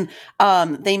thing, and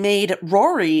they made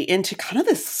Rory into kind of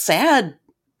this sad,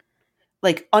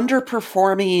 like,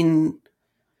 underperforming,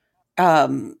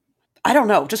 I don't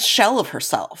know, just shell of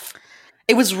herself.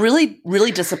 It was really,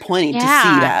 really disappointing to see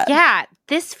that. Yeah,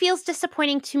 this feels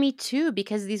disappointing to me too,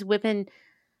 because these women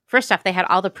first off, they had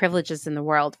all the privileges in the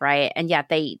world, right? And yet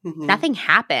nothing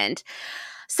happened.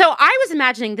 So I was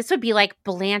imagining this would be like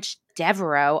Blanche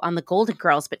Devereaux on the Golden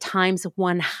Girls, but times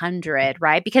 100,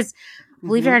 right? Because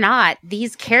believe it or not,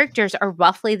 these characters are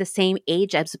roughly the same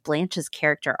age as Blanche's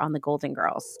character on the Golden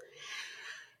Girls.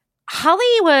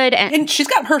 Hollywood and she's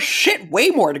got her shit way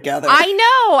more together.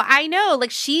 I know.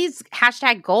 Like, she's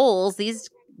 #goals. These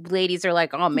ladies are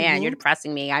like, oh man, you're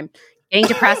depressing me. I'm getting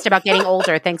depressed about getting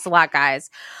older. Thanks a lot, guys.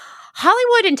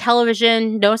 Hollywood and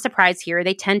television, no surprise here.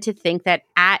 They tend to think that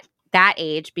at that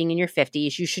age, being in your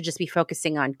 50s, you should just be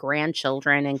focusing on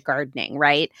grandchildren and gardening,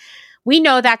 right? We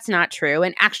know that's not true.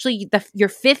 And actually, your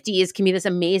 50s can be this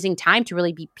amazing time to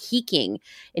really be peaking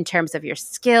in terms of your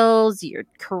skills, your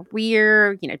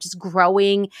career, just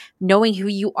growing, knowing who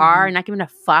you are, and not giving a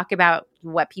fuck about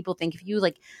what people think of you.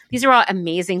 Like, these are all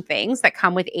amazing things that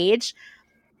come with age.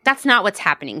 That's not what's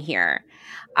happening here.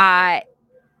 I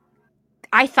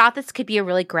thought this could be a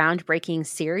really groundbreaking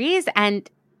series, and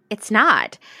it's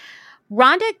not.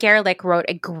 Rhonda Gerlich wrote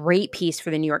a great piece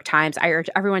for the New York Times. I urge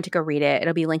everyone to go read it.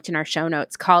 It'll be linked in our show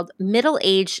notes, called Middle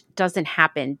Age Doesn't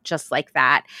Happen Just Like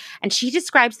That. And she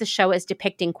describes the show as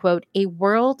depicting, quote, a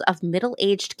world of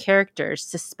middle-aged characters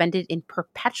suspended in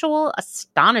perpetual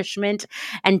astonishment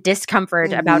and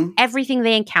discomfort about everything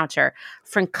they encounter,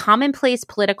 from commonplace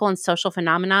political and social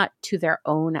phenomena to their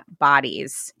own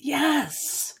bodies.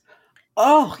 Yes.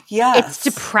 Oh, yes. It's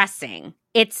depressing.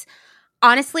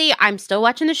 Honestly, I'm still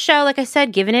watching the show, like I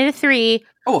said, giving it a 3.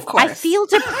 Oh, of course. I feel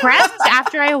depressed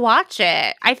after I watch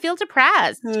it. I feel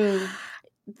depressed.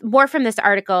 More from this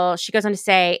article, she goes on to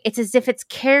say, it's as if its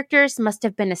characters must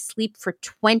have been asleep for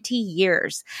 20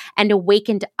 years and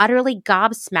awakened utterly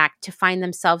gobsmacked to find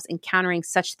themselves encountering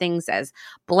such things as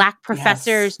Black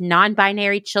professors,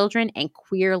 non-binary children, and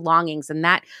queer longings. And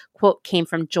that quote came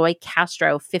from Joy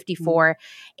Castro, 54,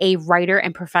 a writer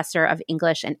and professor of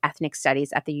English and ethnic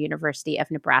studies at the University of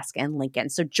Nebraska in Lincoln.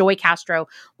 So Joy Castro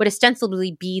would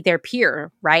ostensibly be their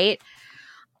peer, right?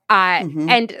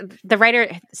 And the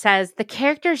writer says, the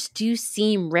characters do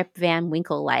seem Rip Van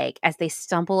Winkle-like as they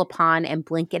stumble upon and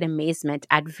blink in amazement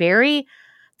at very,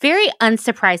 very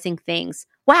unsurprising things.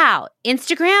 Wow,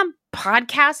 Instagram,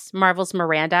 podcasts, marvels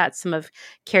Miranda at some of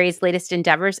Carrie's latest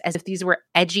endeavors as if these were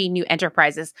edgy new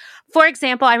enterprises. For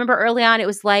example, I remember early on it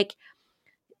was like,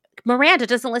 Miranda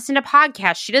doesn't listen to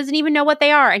podcasts. She doesn't even know what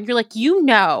they are. And you're like,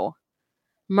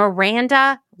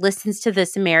 Miranda listens to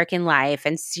This American Life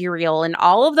and Serial and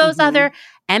all of those other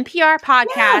NPR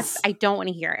podcasts. Yes. I don't want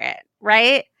to hear it,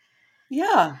 right?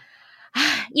 Yeah.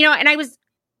 And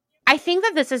I think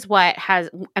that this is what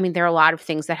there are a lot of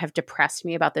things that have depressed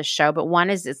me about this show, but one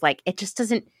is like, it just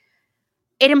doesn't,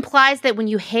 it implies that when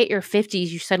you hit your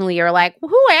 50s, you suddenly are like,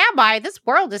 who am I? This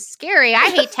world is scary. I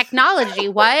hate technology.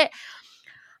 What?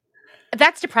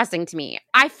 That's depressing to me.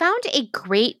 I found a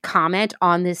great comment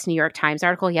on this New York Times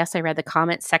article. Yes, I read the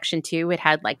comments section too. It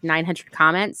had like 900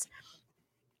 comments.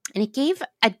 And it gave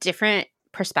a different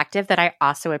perspective that I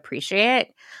also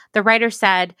appreciate. The writer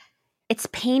said, it's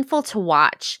painful to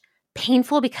watch.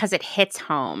 Painful because it hits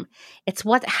home. It's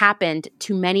what happened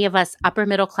to many of us upper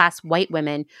middle class white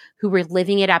women who were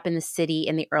living it up in the city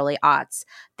in the early aughts.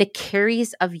 The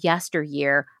Carries of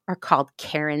yesteryear are called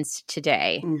Karens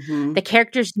today. The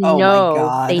characters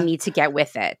know they need to get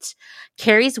with it.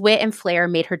 Carrie's wit and flair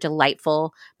made her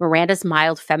delightful. Miranda's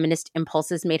mild feminist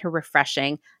impulses made her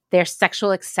refreshing. Their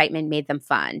sexual excitement made them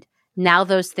fun. Now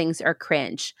those things are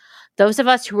cringe. Those of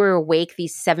us who were awake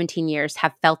these 17 years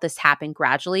have felt this happen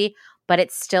gradually, but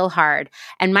it's still hard.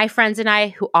 And my friends and I,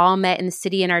 who all met in the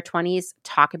city in our 20s,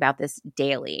 talk about this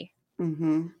daily.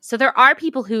 So there are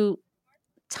people who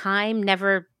time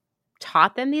never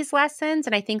taught them these lessons,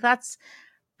 and I think that's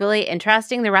really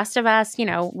interesting. The rest of us,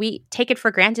 we take it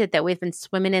for granted that we've been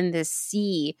swimming in this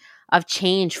sea of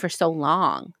change for so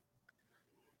long.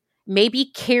 Maybe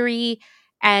Carrie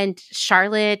and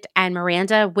Charlotte and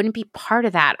Miranda wouldn't be part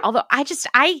of that. Although I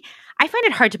find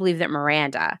it hard to believe that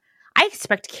Miranda, I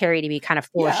expect Carrie to be kind of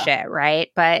full of shit, right?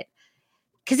 But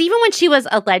because even when she was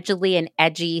allegedly an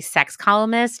edgy sex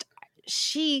columnist,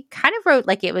 she kind of wrote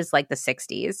like it was like the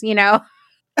 60s, It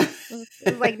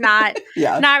was like not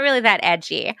really that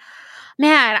edgy.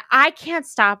 Man, I can't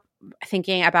stop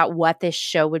thinking about what this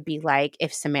show would be like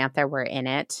if Samantha were in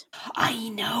it. I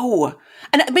know.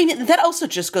 And I mean, that also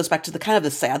just goes back to the kind of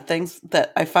the sad things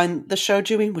that I find the show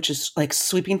doing, which is like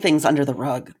sweeping things under the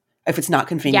rug. if it's not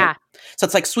convenient. Yeah. So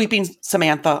it's like sweeping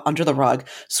Samantha under the rug,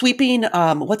 sweeping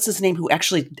what's his name who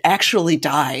actually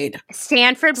died?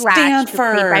 Stanford Blatch,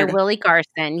 played by Willie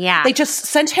Garson. Yeah. They just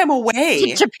sent him away.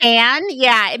 To Japan?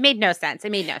 Yeah, it made no sense.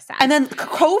 It made no sense. And then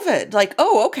COVID, like,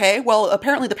 oh, okay, well,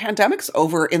 apparently the pandemic's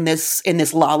over in this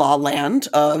La La Land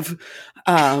of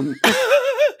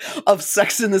of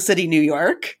Sex in the City, New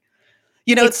York.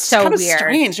 You know, it's so kind of weird.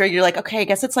 Strange. Right? You're like, okay, I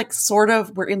guess it's like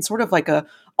we're in sort of like a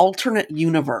alternate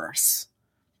universe.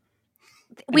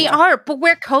 We are, but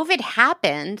where COVID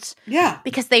happened,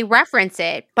 because they reference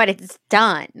it, but it's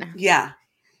done. Yeah.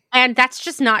 And that's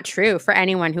just not true for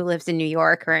anyone who lives in New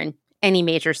York or in any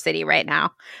major city right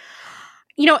now.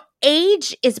 You know,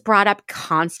 age is brought up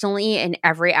constantly in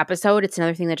every episode. It's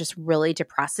another thing that just really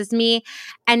depresses me.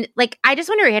 And like, I just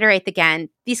want to reiterate again,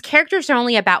 these characters are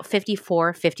only about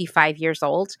 54, 55 years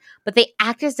old, but they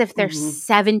act as if they're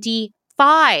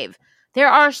 75. There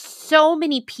are so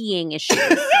many peeing issues.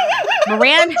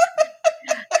 Miranda's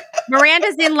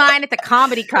in line at the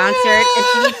comedy concert and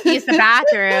she needs to use the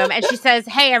bathroom and she says,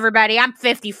 "Hey, everybody, I'm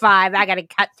 55. I got to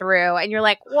cut through." And you're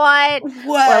like, what?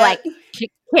 Or like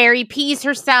Carrie pees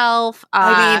herself.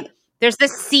 There's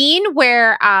this scene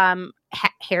where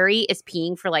Harry is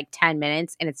peeing for like 10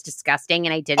 minutes and it's disgusting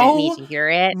and I didn't need to hear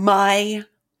it. My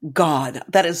God,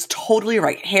 that is totally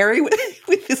right. Harry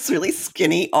with his really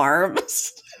skinny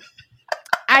arms.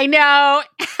 I know.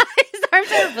 His arms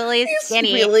are really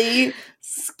skinny. Really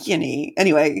skinny.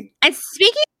 Anyway. And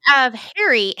speaking of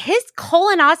Harry, his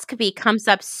colonoscopy comes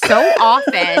up so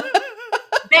often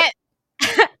that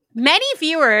many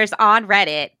viewers on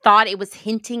Reddit thought it was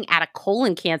hinting at a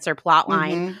colon cancer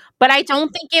plotline, but I don't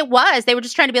think it was. They were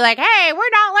just trying to be like, hey, we're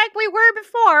not like we were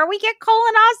before. We get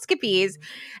colonoscopies.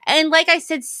 And like I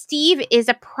said, Steve is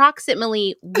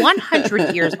approximately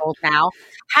 100 years old now,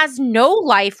 has no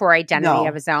life or identity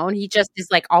of his own. He just is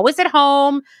like always at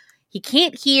home. He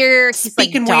can't hear. He's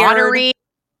speaking like daughtery. Weird.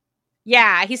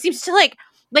 Yeah, he seems to like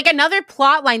another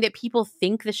plot line that people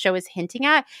think the show is hinting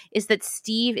at is that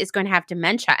Steve is going to have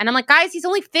dementia. And I'm like, guys, he's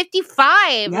only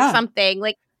 55 or something.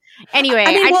 Like, anyway,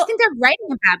 I just think they're writing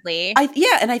him badly. I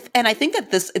think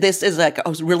that this is like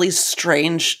a really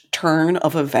strange turn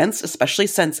of events, especially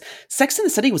since Sex and the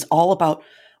City was all about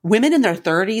women in their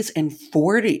 30s and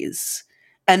 40s.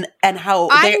 And how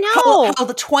how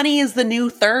the 20 is the new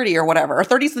 30 or whatever, or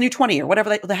 30 is the new 20 or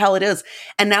whatever the hell it is.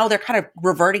 And now they're kind of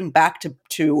reverting back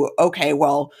to okay,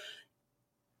 well,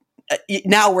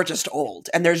 now we're just old.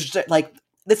 And there's just, like,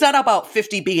 it's not about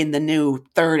 50 being the new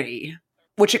 30,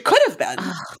 which it could have been.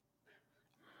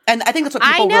 And I think that's what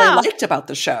people really liked about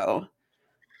the show.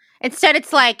 Instead,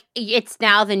 it's like, it's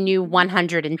now the new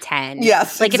 110.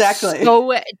 Yes, like, exactly. It's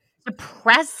so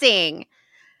depressing.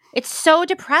 It's so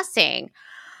depressing.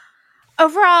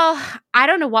 Overall, I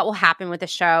don't know what will happen with the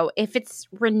show. If it's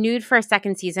renewed for a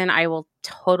second season, I will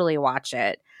totally watch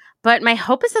it. But my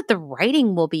hope is that the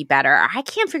writing will be better. I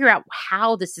can't figure out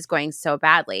how this is going so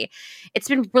badly. It's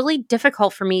been really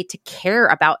difficult for me to care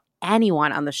about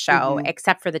anyone on the show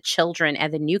except for the children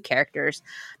and the new characters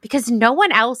because no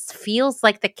one else feels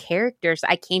like the characters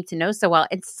I came to know so well.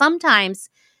 And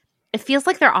sometimes it feels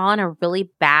like they're all in a really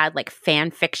bad, like,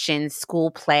 fan fiction school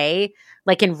play,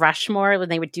 like in Rushmore when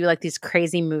they would do like these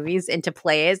crazy movies into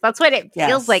plays. That's what it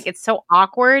feels like. It's so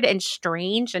awkward and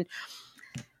strange and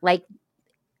like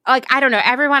I don't know.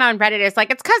 Everyone on Reddit is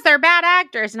like, it's because they're bad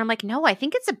actors, and I'm like, no, I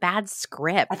think it's a bad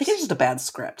script. I think it's just a bad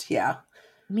script. Yeah,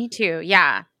 me too.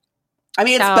 Yeah. I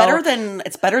mean,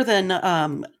 it's better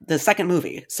than the second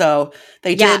movie. So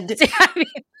they did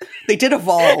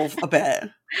evolve a bit.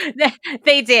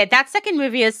 They did. That second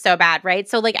movie is so bad, right?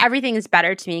 So like everything is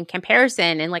better to me in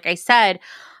comparison. And like I said,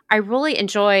 I really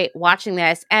enjoy watching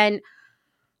this, and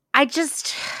I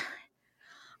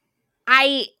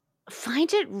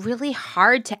find it really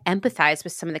hard to empathize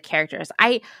with some of the characters.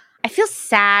 I feel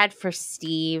sad for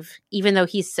Steve, even though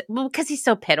because he's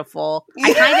so pitiful.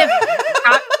 I kind of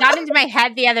got into my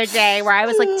head the other day where I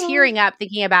was like tearing up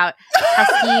thinking about how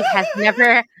Steve has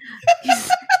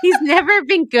he's never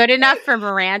been good enough for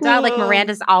Miranda. Like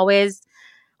Miranda's always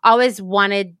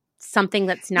wanted something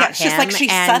that's not him. It's just like she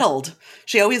settled.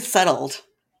 She always settled.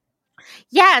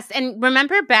 Yes, and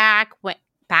remember back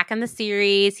in the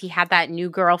series, he had that new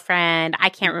girlfriend. I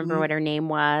can't remember what her name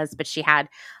was, but she had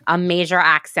a major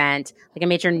accent, like a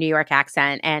major New York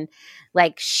accent. And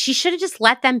like, she should have just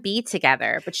let them be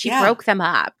together, but she broke them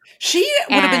up. She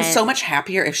would have been so much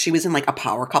happier if she was in like a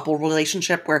power couple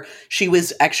relationship where she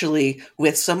was actually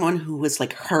with someone who was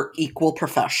like her equal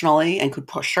professionally and could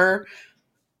push her.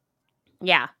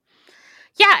 Yeah.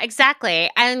 Yeah, exactly.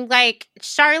 And like,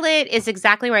 Charlotte is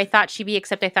exactly where I thought she'd be,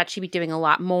 except I thought she'd be doing a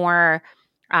lot more.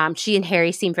 She and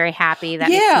Harry seem very happy. That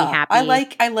makes me happy.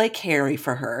 I like Harry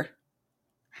for her.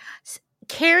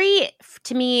 Carrie,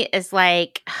 to me, is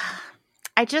like,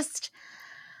 She's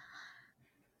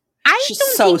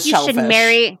don't so think you selfish. should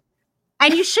marry,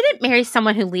 and you shouldn't marry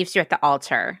someone who leaves you at the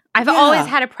altar. I've always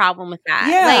had a problem with that.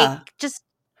 Yeah. Like, just,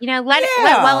 let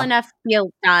well enough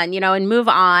feel done, and move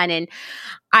on. And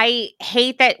I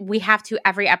hate that we have to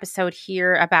every episode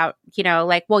hear about,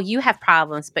 like, well, you have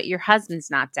problems, but your husband's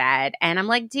not dead. And I'm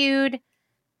like, dude,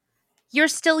 you're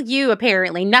still you,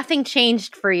 apparently. Nothing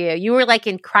changed for you. You were like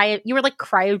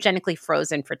cryogenically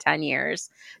frozen for 10 years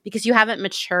because you haven't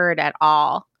matured at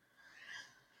all.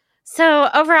 So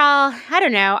overall, I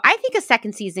don't know. I think a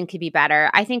second season could be better.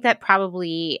 I think that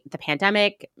probably the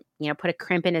pandemic, put a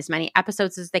crimp in as many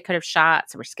episodes as they could have shot.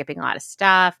 So we're skipping a lot of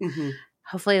stuff. Mm-hmm.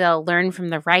 Hopefully they'll learn from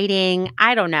the writing.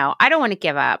 I don't know. I don't want to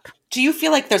give up. Do you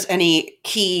feel like there's any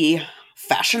key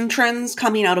fashion trends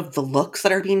coming out of the looks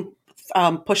that are being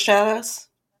pushed at us?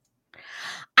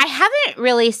 I haven't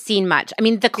really seen much. I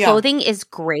mean, the clothing is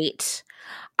great.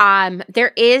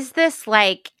 There is this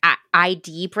like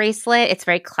ID bracelet. It's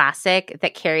very classic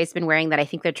that Carrie's been wearing that I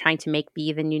think they're trying to make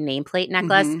be the new nameplate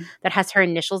necklace that has her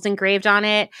initials engraved on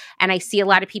it. And I see a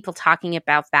lot of people talking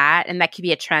about that. And that could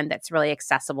be a trend that's really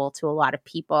accessible to a lot of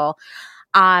people.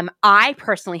 I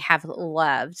personally have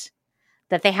loved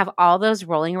that they have all those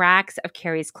rolling racks of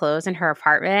Carrie's clothes in her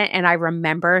apartment. And I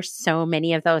remember so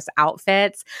many of those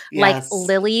outfits. Yes. Like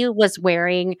Lily was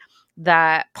wearing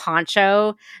the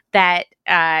poncho that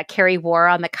Carrie wore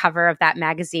on the cover of that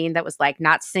magazine that was like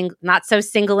not so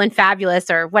single and fabulous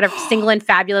or whatever, single and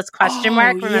fabulous question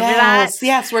mark. Remember that?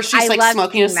 Yes, where she's like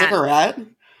smoking a cigarette.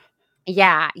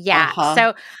 Yeah.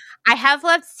 So I have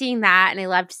loved seeing that, and I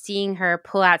loved seeing her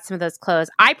pull out some of those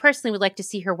clothes. I personally would like to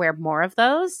see her wear more of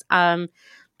those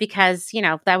because,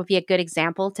 that would be a good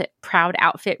example to proud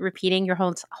outfit repeating your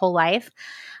whole life.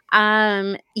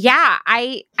 I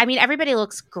mean, everybody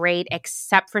looks great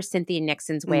except for Cynthia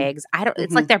Nixon's wigs.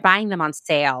 It's like they're buying them on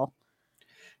sale.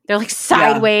 They're like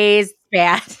sideways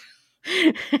bad.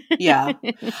 Yeah.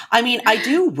 I mean, I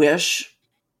do wish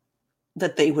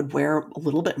that they would wear a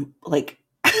little bit like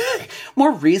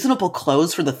more reasonable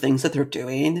clothes for the things that they're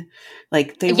doing.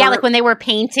 Like like when they were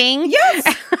painting.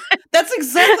 Yes. That's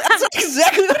exactly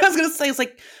what I was going to say. It's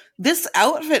like, this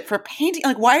outfit for painting,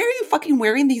 like, why are you fucking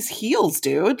wearing these heels,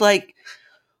 dude? Like,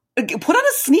 put on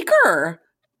a sneaker.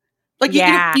 Like,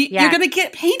 you're going to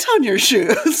get paint on your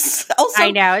shoes. Also, I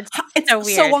know. It's so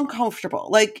weird. So uncomfortable.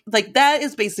 Like that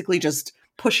is basically just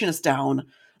pushing us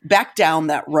back down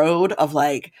that road of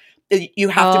like, you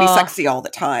have to be sexy all the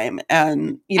time.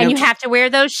 And, you have to wear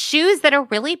those shoes that are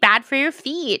really bad for your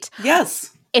feet.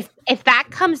 Yes. If that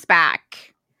comes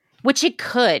back, which it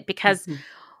could, because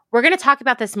we're going to talk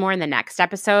about this more in the next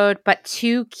episode, but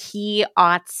 2 key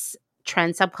aughts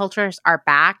trend subcultures are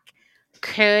back.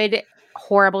 Could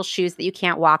horrible shoes that you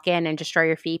can't walk in and destroy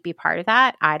your feet be part of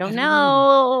that? I don't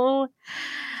know.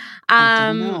 I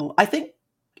don't know. I think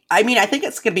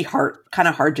it's going to be kind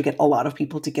of hard to get a lot of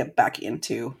people to get back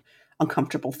into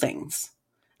uncomfortable things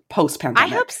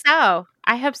post-pandemic.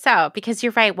 I hope so, because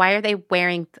you're right. Why are they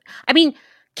wearing I mean,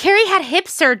 Carrie had hip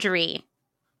surgery.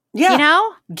 Yeah.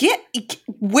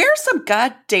 Wear some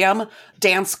goddamn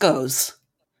Danskos.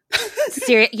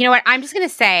 Seriously, you know what? I'm just going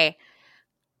to say,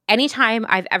 anytime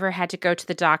I've ever had to go to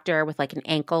the doctor with like an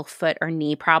ankle, foot, or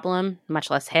knee problem, much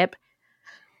less hip,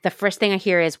 the first thing I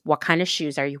hear is, what kind of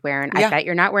shoes are you wearing? I bet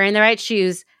you're not wearing the right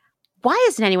shoes. Why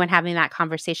isn't anyone having that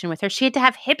conversation with her? She had to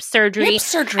have hip surgery.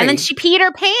 And then she peed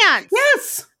her pants.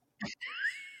 Yes.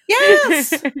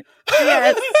 Yes.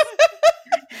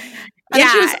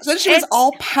 Yes. Then she was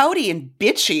all pouty and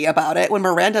bitchy about it when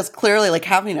Miranda's clearly like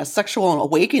having a sexual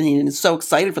awakening and is so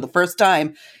excited for the first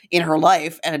time in her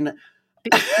life. And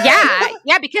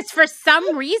because for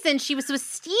some reason she was with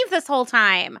Steve this whole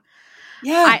time.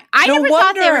 Yeah, I never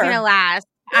thought they were going to last.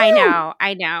 I know.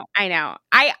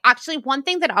 I actually, one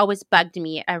thing that always bugged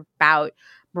me about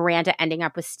Miranda ending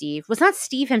up with Steve was not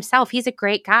Steve himself. He's a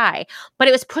great guy, but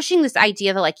it was pushing this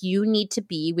idea that like, you need to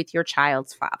be with your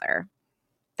child's father.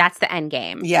 That's the end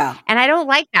game. Yeah. And I don't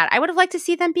like that. I would have liked to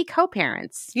see them be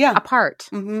co-parents. Yeah. Apart.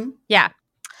 Mm-hmm. Yeah.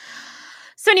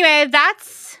 So anyway,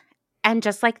 and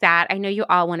just like that, I know you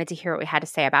all wanted to hear what we had to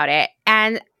say about it.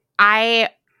 And I,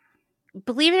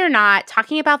 believe it or not,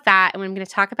 talking about that and what I'm going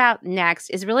to talk about next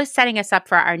is really setting us up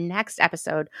for our next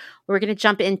episode. We're going to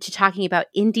jump into talking about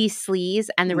indie sleaze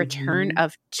and the return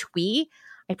of twee.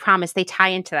 I promise they tie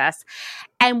into this.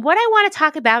 And what I want to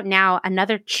talk about now,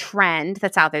 another trend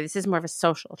that's out there, this is more of a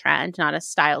social trend, not a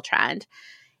style trend,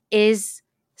 is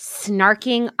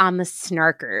snarking on the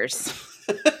snarkers.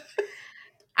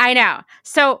 I know.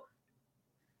 So,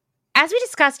 as we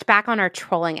discussed back on our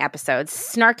trolling episodes,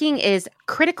 snarking is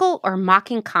critical or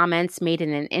mocking comments made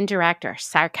in an indirect or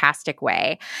sarcastic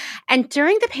way. And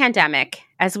during the pandemic,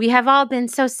 as we have all been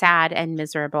so sad and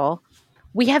miserable,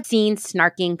 we have seen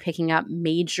snarking picking up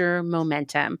major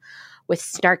momentum with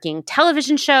snarking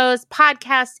television shows,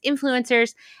 podcasts,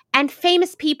 influencers, and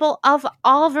famous people of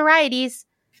all varieties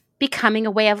becoming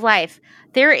a way of life.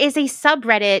 There is a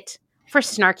subreddit for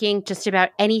snarking just about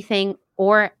anything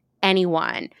or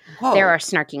anyone. Whoa. There are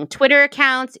snarking Twitter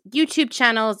accounts, YouTube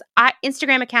channels,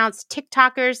 Instagram accounts,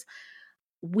 TikTokers.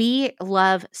 We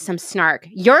love some snark.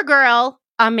 Your girl,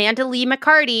 Amanda Lee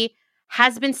McCarty,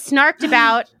 has been snarked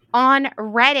about on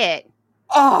Reddit.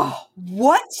 Oh,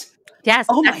 what? Yes,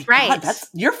 oh that's my right. God,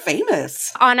 you're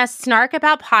famous. On a Snark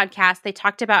About podcast, they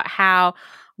talked about how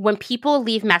when people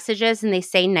leave messages and they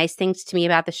say nice things to me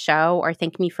about the show or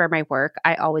thank me for my work,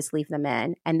 I always leave them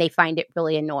in, and they find it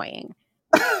really annoying.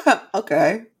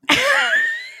 Okay.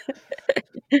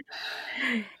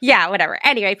 Yeah, whatever.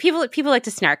 Anyway, people like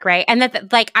to snark, right? And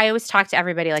that, like, I always talk to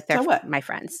everybody like they're my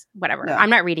friends. Whatever. Yeah. I'm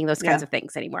not reading those kinds of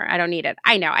things anymore. I don't need it.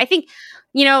 I know. I think,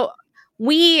 you know,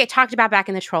 we talked about back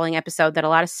in the trolling episode that a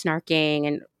lot of snarking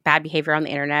and bad behavior on the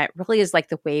internet really is like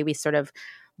the way we sort of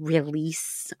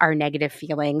release our negative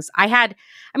feelings.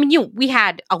 We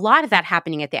had a lot of that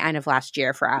happening at the end of last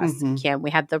year for us, Kim.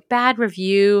 We had the bad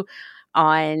review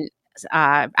on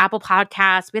Apple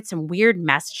Podcasts. We had some weird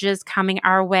messages coming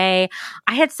our way.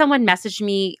 I had someone message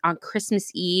me on Christmas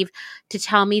Eve to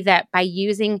tell me that by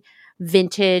using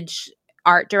vintage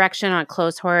art direction on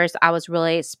clothes horrors, I was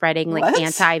really spreading like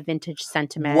anti-vintage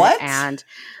sentiment. And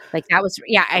like that was,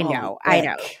 I know.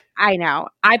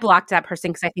 I blocked that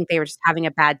person because I think they were just having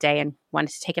a bad day and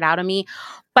wanted to take it out on me.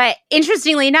 But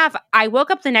interestingly enough, I woke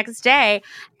up the next day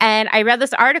and I read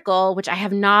this article, which I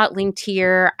have not linked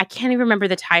here. I can't even remember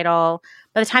the title.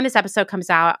 By the time this episode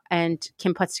comes out and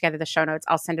Kim puts together the show notes,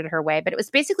 I'll send it her way. But it was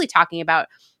basically talking about,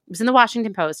 it was in the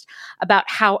Washington Post, about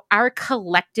how our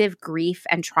collective grief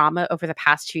and trauma over the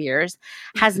past 2 years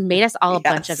has made us all a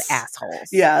bunch of assholes.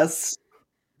 Yes.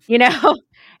 You know?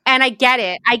 And I get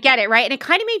it, right? And it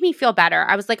kind of made me feel better.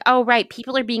 I was like, oh, right,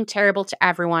 people are being terrible to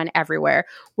everyone everywhere,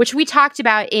 which we talked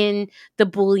about in the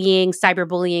bullying,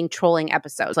 cyberbullying, trolling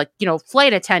episodes. Like, you know,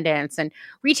 flight attendants and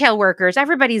retail workers,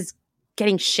 everybody's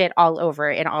getting shit all over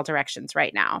in all directions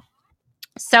right now.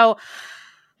 So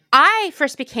I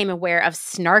first became aware of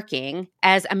snarking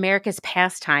as America's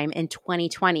pastime in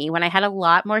 2020 when I had a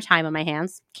lot more time on my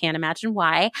hands. Can't imagine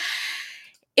why.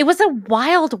 It was a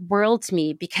wild world to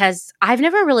me because I've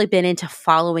never really been into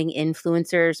following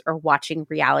influencers or watching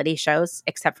reality shows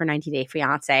except for 90 Day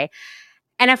Fiancé.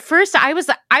 And at first I was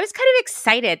kind of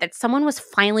excited that someone was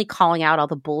finally calling out all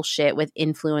the bullshit with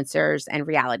influencers and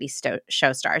reality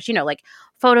show stars, you know, like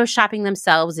photoshopping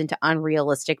themselves into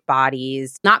unrealistic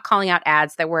bodies, not calling out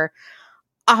ads that were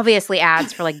obviously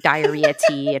ads for like diarrhea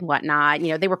tea and whatnot. You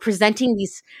know, they were presenting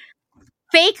these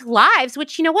fake lives,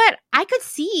 which, you know what, I could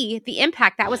see the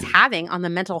impact that was having on the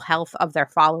mental health of their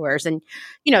followers. And,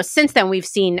 you know, since then we've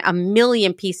seen a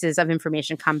million pieces of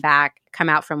information come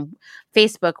out from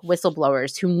Facebook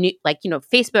whistleblowers who knew, like, you know,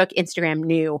 Facebook, Instagram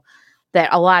knew that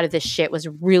a lot of this shit was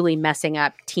really messing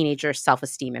up teenagers'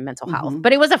 self-esteem and mental health,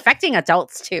 but it was affecting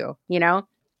adults too, you know?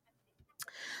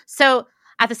 So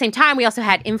at the same time, we also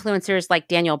had influencers like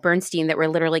Daniel Bernstein that were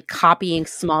literally copying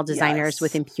small designers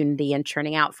with impunity and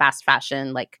churning out fast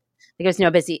fashion like it was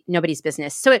nobody's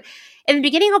business. So in the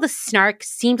beginning, all the snark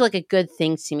seemed like a good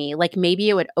thing to me. Like maybe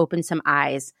it would open some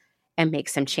eyes and make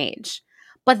some change.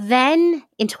 But then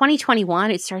in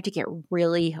 2021, it started to get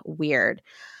really weird.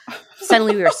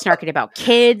 Suddenly we were snarking about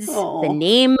kids, the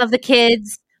name of the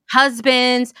kids,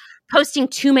 husbands, posting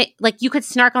too many. Like you could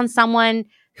snark on someone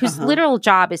whose literal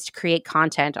job is to create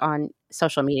content on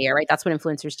social media, right? That's what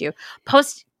influencers do.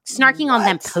 Snarking on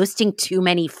them posting too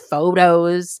many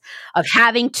photos, of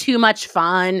having too much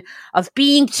fun, of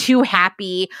being too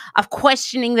happy, of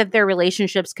questioning that their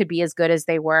relationships could be as good as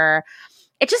they were.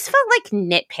 It just felt like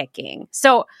nitpicking.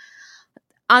 So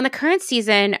on the current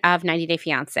season of 90 Day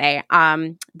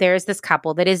Fiancé, there's this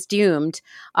couple that is doomed,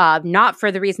 not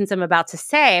for the reasons I'm about to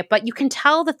say, but you can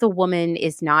tell that the woman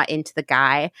is not into the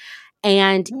guy.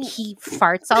 And he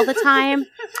farts all the time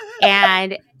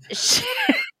and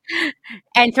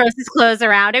and throws his clothes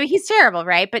around. I mean, he's terrible,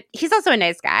 right? But he's also a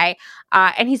nice guy.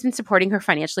 And he's been supporting her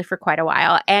financially for quite a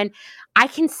while. And I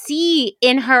can see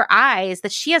in her eyes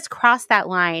that she has crossed that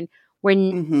line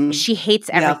where she hates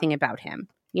everything about him.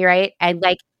 You're right. And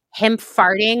like him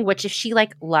farting, which if she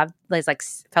like loved, like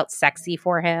felt sexy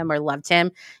for him or loved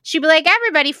him, she'd be like,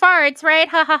 everybody farts, right?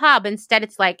 Ha ha ha. But instead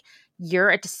it's like, you're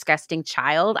a disgusting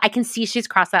child. I can see she's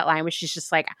crossed that line where she's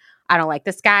just like, I don't like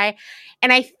this guy.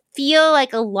 And I feel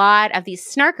like a lot of these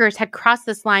snarkers had crossed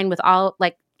this line with all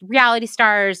like reality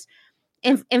stars,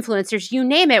 influencers, you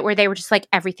name it, where they were just like,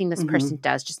 everything this person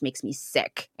does just makes me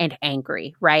sick and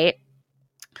angry, right?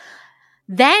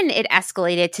 Then it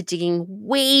escalated to digging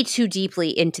way too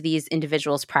deeply into these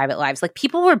individuals' private lives. Like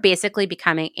people were basically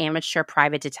becoming amateur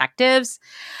private detectives,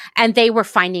 and they were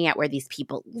finding out where these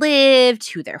people lived,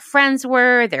 who their friends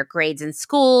were, their grades in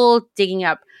school, digging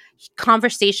up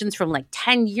conversations from like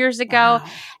 10 years ago. Wow.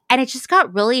 And it just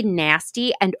got really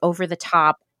nasty and over the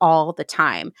top all the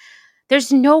time.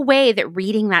 There's no way that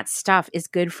reading that stuff is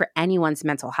good for anyone's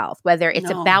mental health, whether it's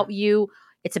about you,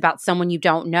 it's about someone you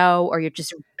don't know, or you're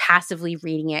just passively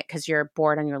reading it because you're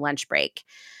bored on your lunch break.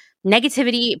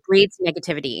 Negativity breeds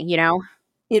negativity, you know?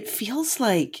 It feels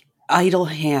like idle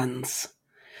hands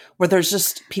where there's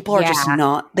just, people are just Yeah.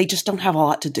 not, they just don't have a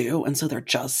lot to do. And so they're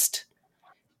just,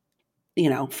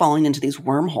 falling into these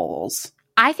wormholes.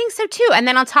 I think so too. And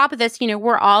then on top of this,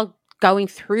 we're all going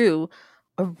through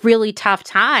a really tough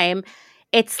time.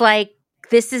 It's like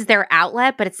this is their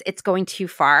outlet, but it's going too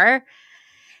far.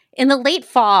 In the late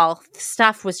fall,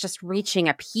 stuff was just reaching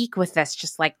a peak with this,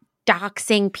 just like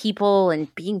doxing people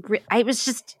and being I was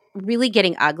just really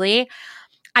getting ugly.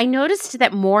 I noticed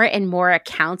that more and more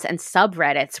accounts and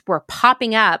subreddits were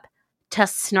popping up to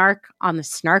snark on the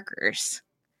snarkers,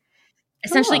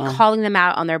 essentially calling them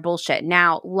out on their bullshit.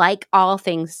 Now, like all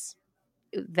things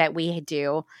that we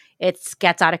do, it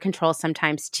gets out of control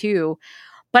sometimes too.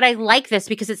 But I like this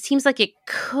because it seems like it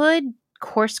could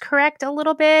course correct a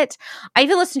little bit. I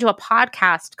even listened to a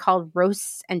podcast called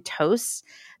Roasts and Toasts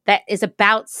that is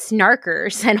about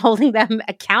snarkers and holding them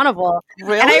accountable.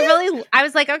 Really? And I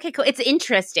was like, okay, cool. It's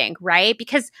interesting, right?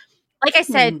 Because like I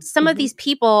said, some of these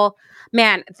people,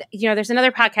 man, there's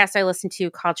another podcast I listen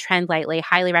to called Trend Lightly.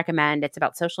 Highly recommend. It's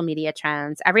about social media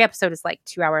trends. Every episode is like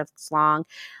 2 hours long.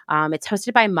 It's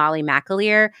hosted by Molly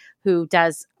McAleer, who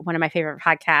does one of my favorite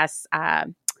podcasts,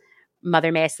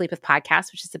 Mother May I Sleep With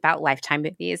podcast, which is about Lifetime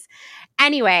movies.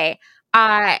 Anyway,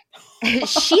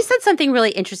 she said something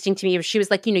really interesting to me. She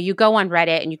was like, you go on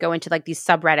Reddit and you go into like these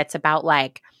subreddits about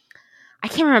like, I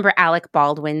can't remember Alec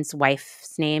Baldwin's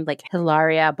wife's name, like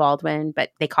Hilaria Baldwin, but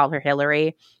they call her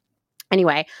Hillary.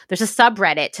 Anyway, there's a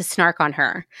subreddit to snark on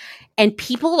her. And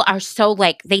people are so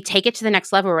like, they take it to the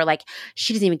next level. We're like,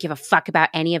 she doesn't even give a fuck about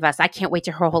any of us. I can't wait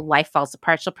till her whole life falls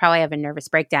apart. She'll probably have a nervous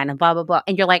breakdown and blah, blah, blah.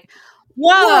 And you're like,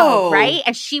 whoa, right?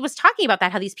 And she was talking about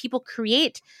that, how these people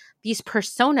create these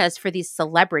personas for these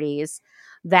celebrities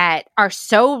that are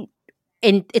so,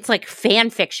 and it's like fan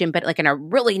fiction, but like in a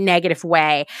really negative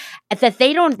way, that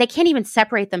they can't even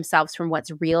separate themselves from what's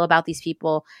real about these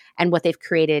people and what they've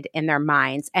created in their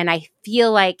minds. And I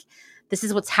feel like this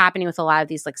is what's happening with a lot of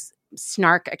these like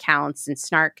snark accounts and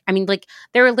snark. I mean, like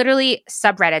there are literally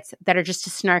subreddits that are just to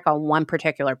snark on one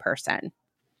particular person.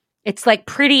 It's like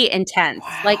pretty intense.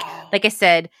 Wow. Like I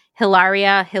said,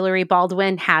 Hillary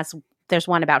Baldwin there's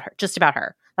one about her, just about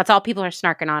her. That's all people are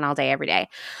snarking on all day, every day.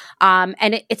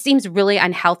 And it seems really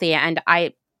unhealthy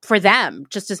for them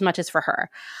just as much as for her.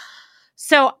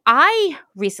 So I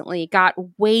recently got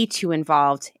way too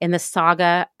involved in the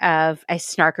saga of a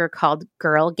snarker called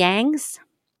Girl Gangs.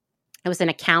 It was an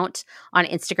account on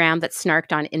Instagram that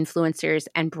snarked on influencers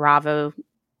and Bravo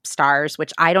stars,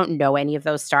 which I don't know any of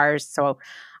those stars, so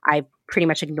I pretty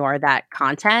much ignore that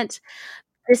content.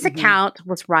 This account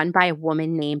was run by a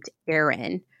woman named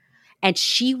Erin, and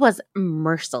she was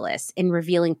merciless in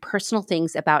revealing personal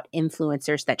things about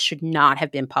influencers that should not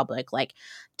have been public, like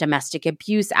domestic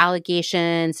abuse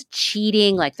allegations,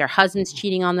 cheating, like their husbands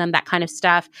cheating on them, that kind of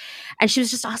stuff. And she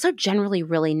was just also generally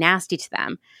really nasty to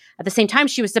them. At the same time,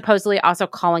 she was supposedly also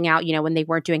calling out, when they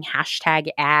weren't doing hashtag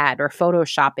ad or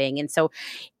photoshopping. And so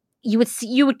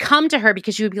you would come to her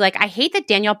because you would be like, I hate that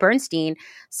Danielle Bernstein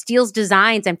steals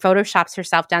designs and photoshops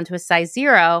herself down to a size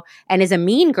 0 and is a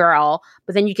mean girl,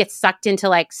 but then you get sucked into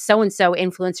like so-and-so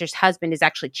influencer's husband is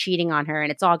actually cheating on her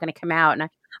and it's all going to come out and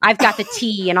I've got the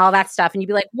tea and all that stuff. And you'd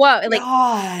be like, whoa.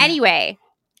 Like, anyway,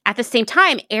 at the same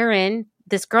time, Erin,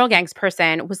 this Girl Gangs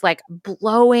person, was like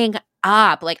blowing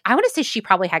up. Like, I want to say she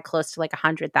probably had close to like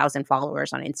 100,000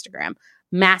 followers on Instagram.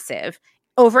 Massive.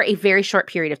 Over a very short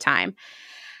period of time.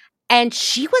 And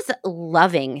she was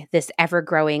loving this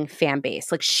ever-growing fan base.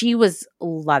 Like, she was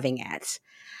loving it.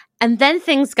 And then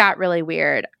things got really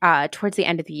weird towards the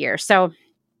end of the year. So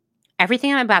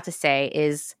everything I'm about to say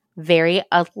is very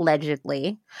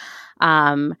allegedly.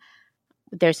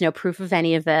 There's no proof of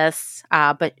any of this.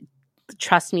 But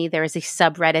trust me, there is a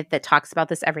subreddit that talks about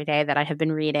this every day that I have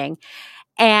been reading.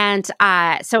 And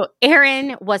so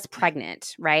Erin was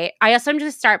pregnant, right? I'm just going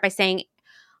to start by saying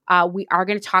we are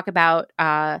going to talk about,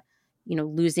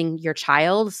 losing your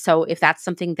child. So if that's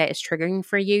something that is triggering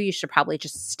for you, you should probably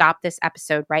just stop this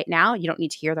episode right now. You don't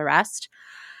need to hear the rest.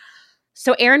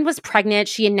 So Erin was pregnant.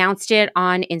 She announced it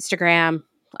on Instagram,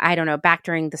 I don't know, back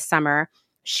during the summer.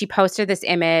 She posted this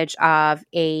image of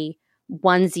a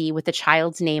onesie with the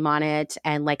child's name on it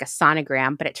and like a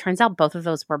sonogram, but it turns out both of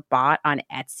those were bought on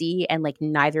Etsy and like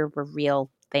neither were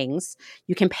real things.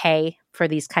 You can pay for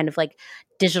these kind of like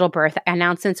digital birth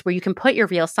announcements where you can put your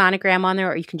real sonogram on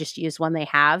there or you can just use one they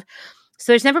have.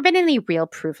 So there's never been any real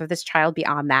proof of this child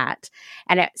beyond that.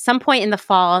 And at some point in the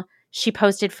fall, she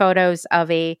posted photos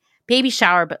of a baby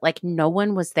shower, but like no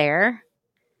one was there.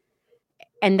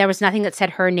 And there was nothing that said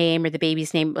her name or the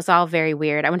baby's name. It was all very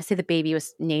weird. I want to say the baby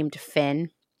was named Finn.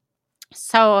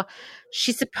 So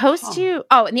she's supposed to.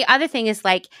 Oh, and the other thing is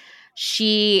like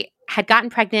she had gotten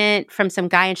pregnant from some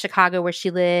guy in Chicago where she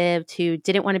lived who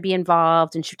didn't want to be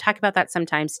involved. And she'll talk about that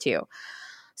sometimes too.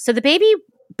 So the baby,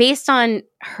 based on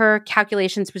her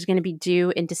calculations, was going to be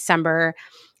due in December.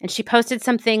 And she posted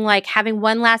something like having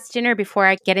one last dinner before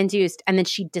I get induced. And then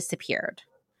she disappeared.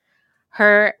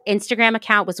 Her Instagram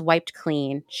account was wiped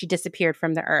clean. She disappeared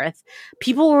from the earth.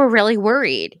 People were really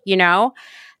worried, you know?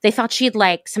 They thought she'd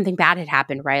like something bad had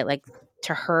happened, right? Like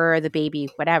to her, the baby,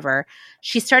 whatever.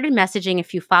 She started messaging a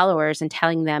few followers and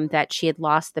telling them that she had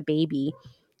lost the baby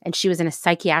and she was in a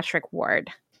psychiatric ward.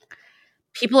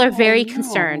 People are very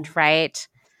concerned, right?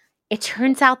 It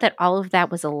turns out that all of that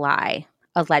was a lie,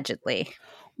 allegedly.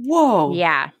 Whoa.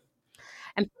 Yeah.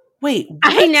 Wait, what?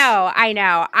 I know.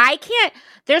 I can't.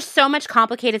 There's so much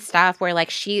complicated stuff where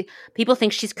like people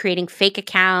think she's creating fake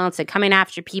accounts and coming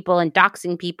after people and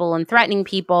doxing people and threatening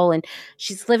people, and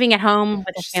she's living at home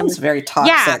with her family. Sounds very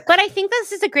toxic. Yeah, but I think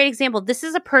this is a great example. This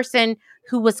is a person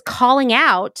who was calling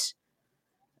out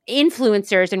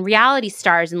influencers and reality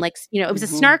stars, and like it was a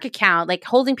Snark account, like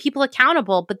holding people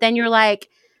accountable. But then you're like,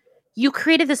 you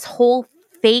created this whole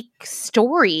fake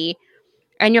story,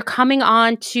 and you're coming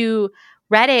on to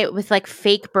Reddit with like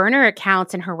fake burner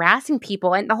accounts and harassing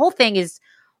people. And the whole thing is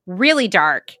really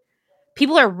dark.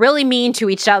 People are really mean to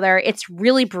each other. It's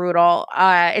really brutal.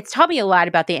 It's taught me a lot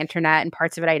about the internet and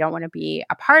parts of it I don't want to be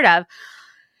a part of.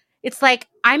 It's like,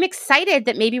 I'm excited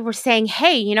that maybe we're saying,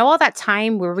 hey, all that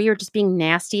time where we were just being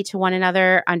nasty to one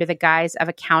another under the guise of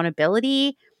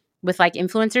accountability with like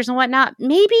influencers and whatnot,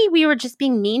 maybe we were just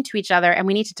being mean to each other and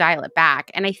we need to dial it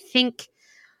back. And I think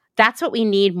that's what we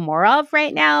need more of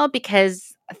right now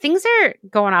because things are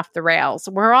going off the rails.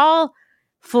 We're all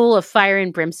full of fire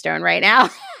and brimstone right now,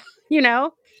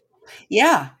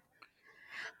 Yeah.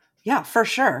 Yeah, for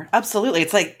sure. Absolutely.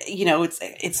 It's like,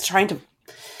 it's trying to,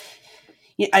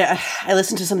 I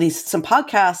listened to some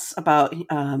podcasts about,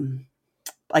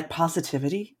 like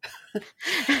positivity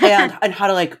and how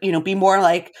to like, be more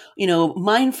like,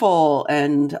 mindful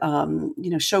and,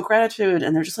 show gratitude.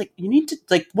 And they're just like, you need to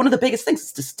like, one of the biggest things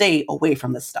is to stay away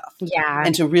from this stuff. Yeah.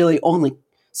 And to really only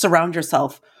surround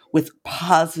yourself with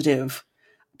positive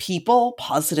people,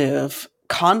 positive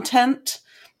content,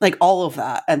 like all of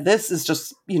that. And this is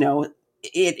just, I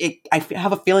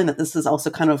have a feeling that this is also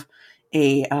kind of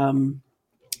a,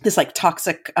 this like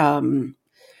toxic, I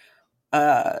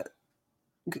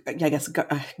guess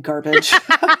garbage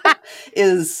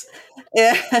is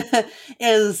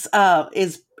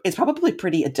probably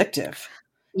pretty addictive.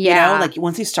 Yeah. Like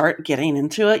once you start getting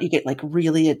into it, you get like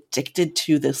really addicted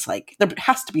to this, like there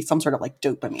has to be some sort of like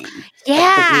dopamine. Yeah.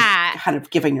 That you're kind of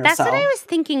giving yourself. That's what I was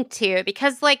thinking too,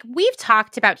 because like we've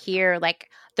talked about here, like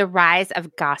the rise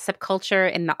of gossip culture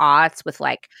in the aughts with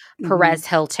like Perez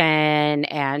Hilton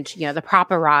and, the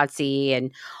paparazzi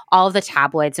and all the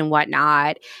tabloids and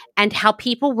whatnot, and how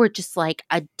people were just like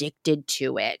addicted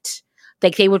to it.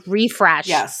 Like they would refresh,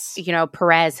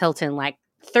 Perez Hilton like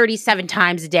 37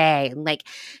 times a day and like,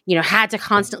 had to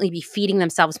constantly be feeding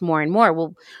themselves more and more.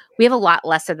 Well, we have a lot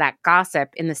less of that gossip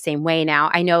in the same way now.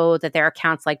 I know that there are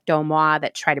accounts like Domois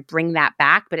that try to bring that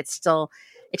back, but it's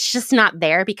just not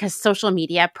there because social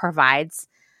media provides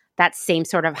that same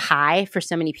sort of high for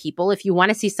so many people. If you want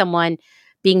to see someone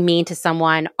being mean to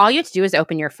someone, all you have to do is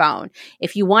open your phone.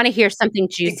 If you want to hear something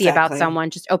juicy about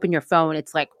someone, just open your phone.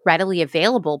 It's like readily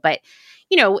available. But,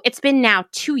 it's been now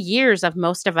 2 years of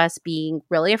most of us being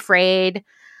really afraid,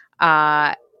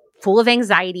 full of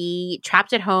anxiety,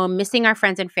 trapped at home, missing our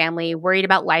friends and family, worried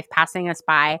about life passing us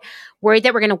by, worried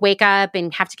that we're going to wake up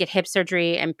and have to get hip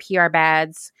surgery and pee our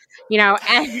beds, and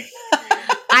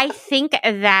I think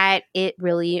that it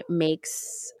really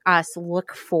makes us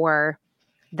look for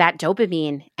that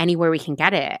dopamine anywhere we can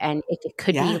get it. And it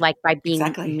could be like by being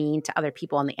mean to other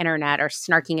people on the internet or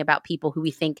snarking about people who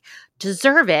we think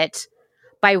deserve it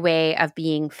by way of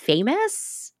being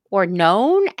famous or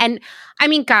known. And I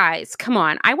mean, guys, come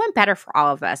on. I want better for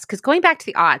all of us, because going back to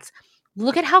the odds,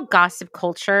 look at how gossip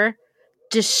culture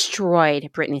destroyed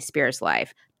Britney Spears'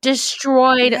 life,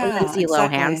 destroyed Lindsay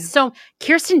Lohan. So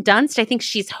Kirsten Dunst, I think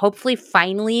she's hopefully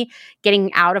finally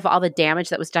getting out of all the damage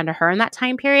that was done to her in that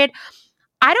time period.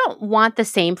 I don't want the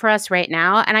same for us right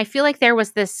now. And I feel like there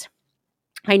was this,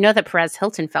 I know that Perez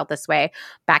Hilton felt this way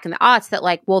back in the aughts, that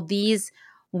like, well, these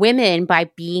women, by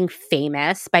being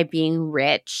famous, by being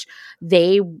rich,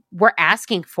 they were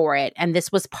asking for it. And this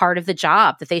was part of the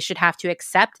job, that they should have to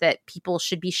accept that people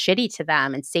should be shitty to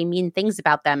them and say mean things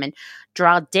about them and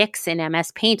draw dicks in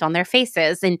MS Paint on their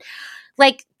faces. And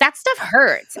like, that stuff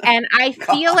hurts. And I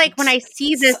feel like when I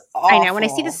see this, I know when I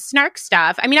see this snark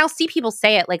stuff, I mean, I'll see people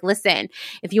say it like, listen,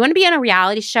 if you want to be on a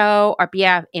reality show or be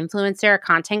an influencer or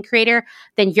content creator,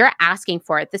 then you're asking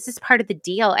for it. This is part of the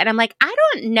deal. And I'm like, I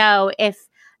don't know if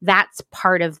that's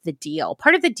part of the deal.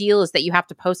 Part of the deal is that you have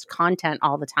to post content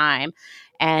all the time.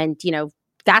 And, you know,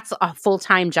 that's a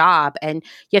full-time job, and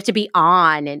you have to be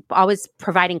on and always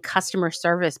providing customer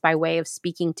service by way of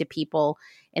speaking to people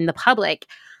in the public.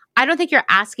 I don't think you're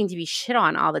asking to be shit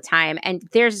on all the time. And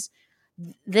there's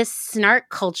this snark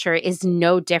culture is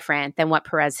no different than what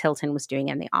Perez Hilton was doing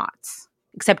in the aughts,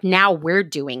 except now we're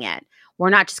doing it.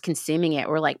 We're not just consuming it.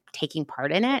 We're like taking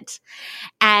part in it.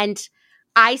 And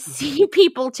I see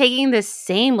people taking this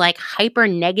same like hyper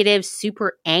negative,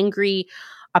 super angry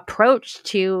approach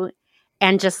to,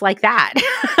 and just like that.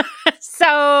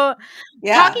 So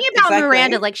talking about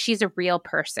Miranda like she's a real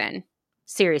person,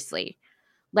 seriously,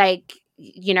 like,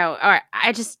 you know, or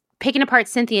I just picking apart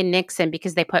Cynthia Nixon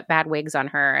because they put bad wigs on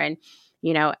her. And,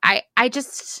 you know, I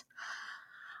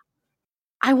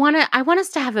want us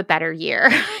to have a better year,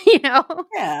 you know?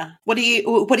 Yeah. What do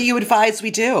you advise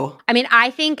we do? I mean, I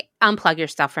think unplug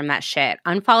yourself from that shit.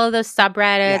 Unfollow those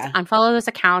subreddits, unfollow those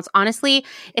accounts. Honestly,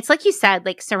 it's like you said,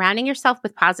 like surrounding yourself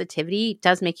with positivity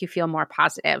does make you feel more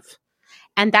positive.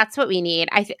 And that's what we need.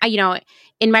 You know,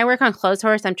 in my work on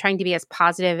Clotheshorse, I'm trying to be as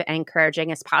positive and encouraging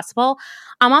as possible.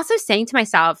 I'm also saying to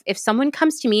myself, if someone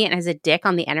comes to me and has a dick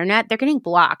on the internet, they're getting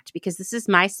blocked, because this is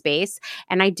my space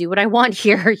and I do what I want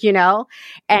here, you know,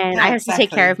 and I have to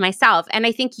take care of myself. And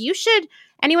I think you should,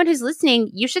 anyone who's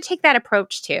listening, you should take that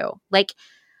approach too. Like,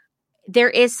 there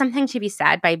is something to be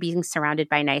said by being surrounded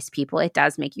by nice people. It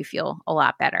does make you feel a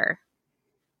lot better.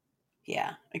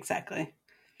 Yeah, exactly.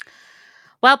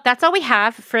 Well, that's all we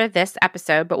have for this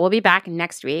episode, but we'll be back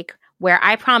next week, where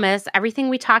I promise everything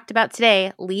we talked about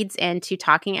today leads into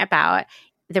talking about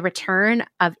the return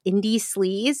of indie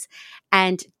sleaze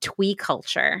and twee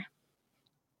culture.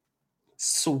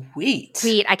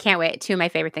 Sweet. I can't wait. Two of my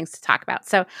favorite things to talk about.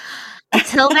 So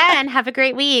until then, have a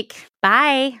great week.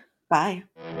 Bye. Bye.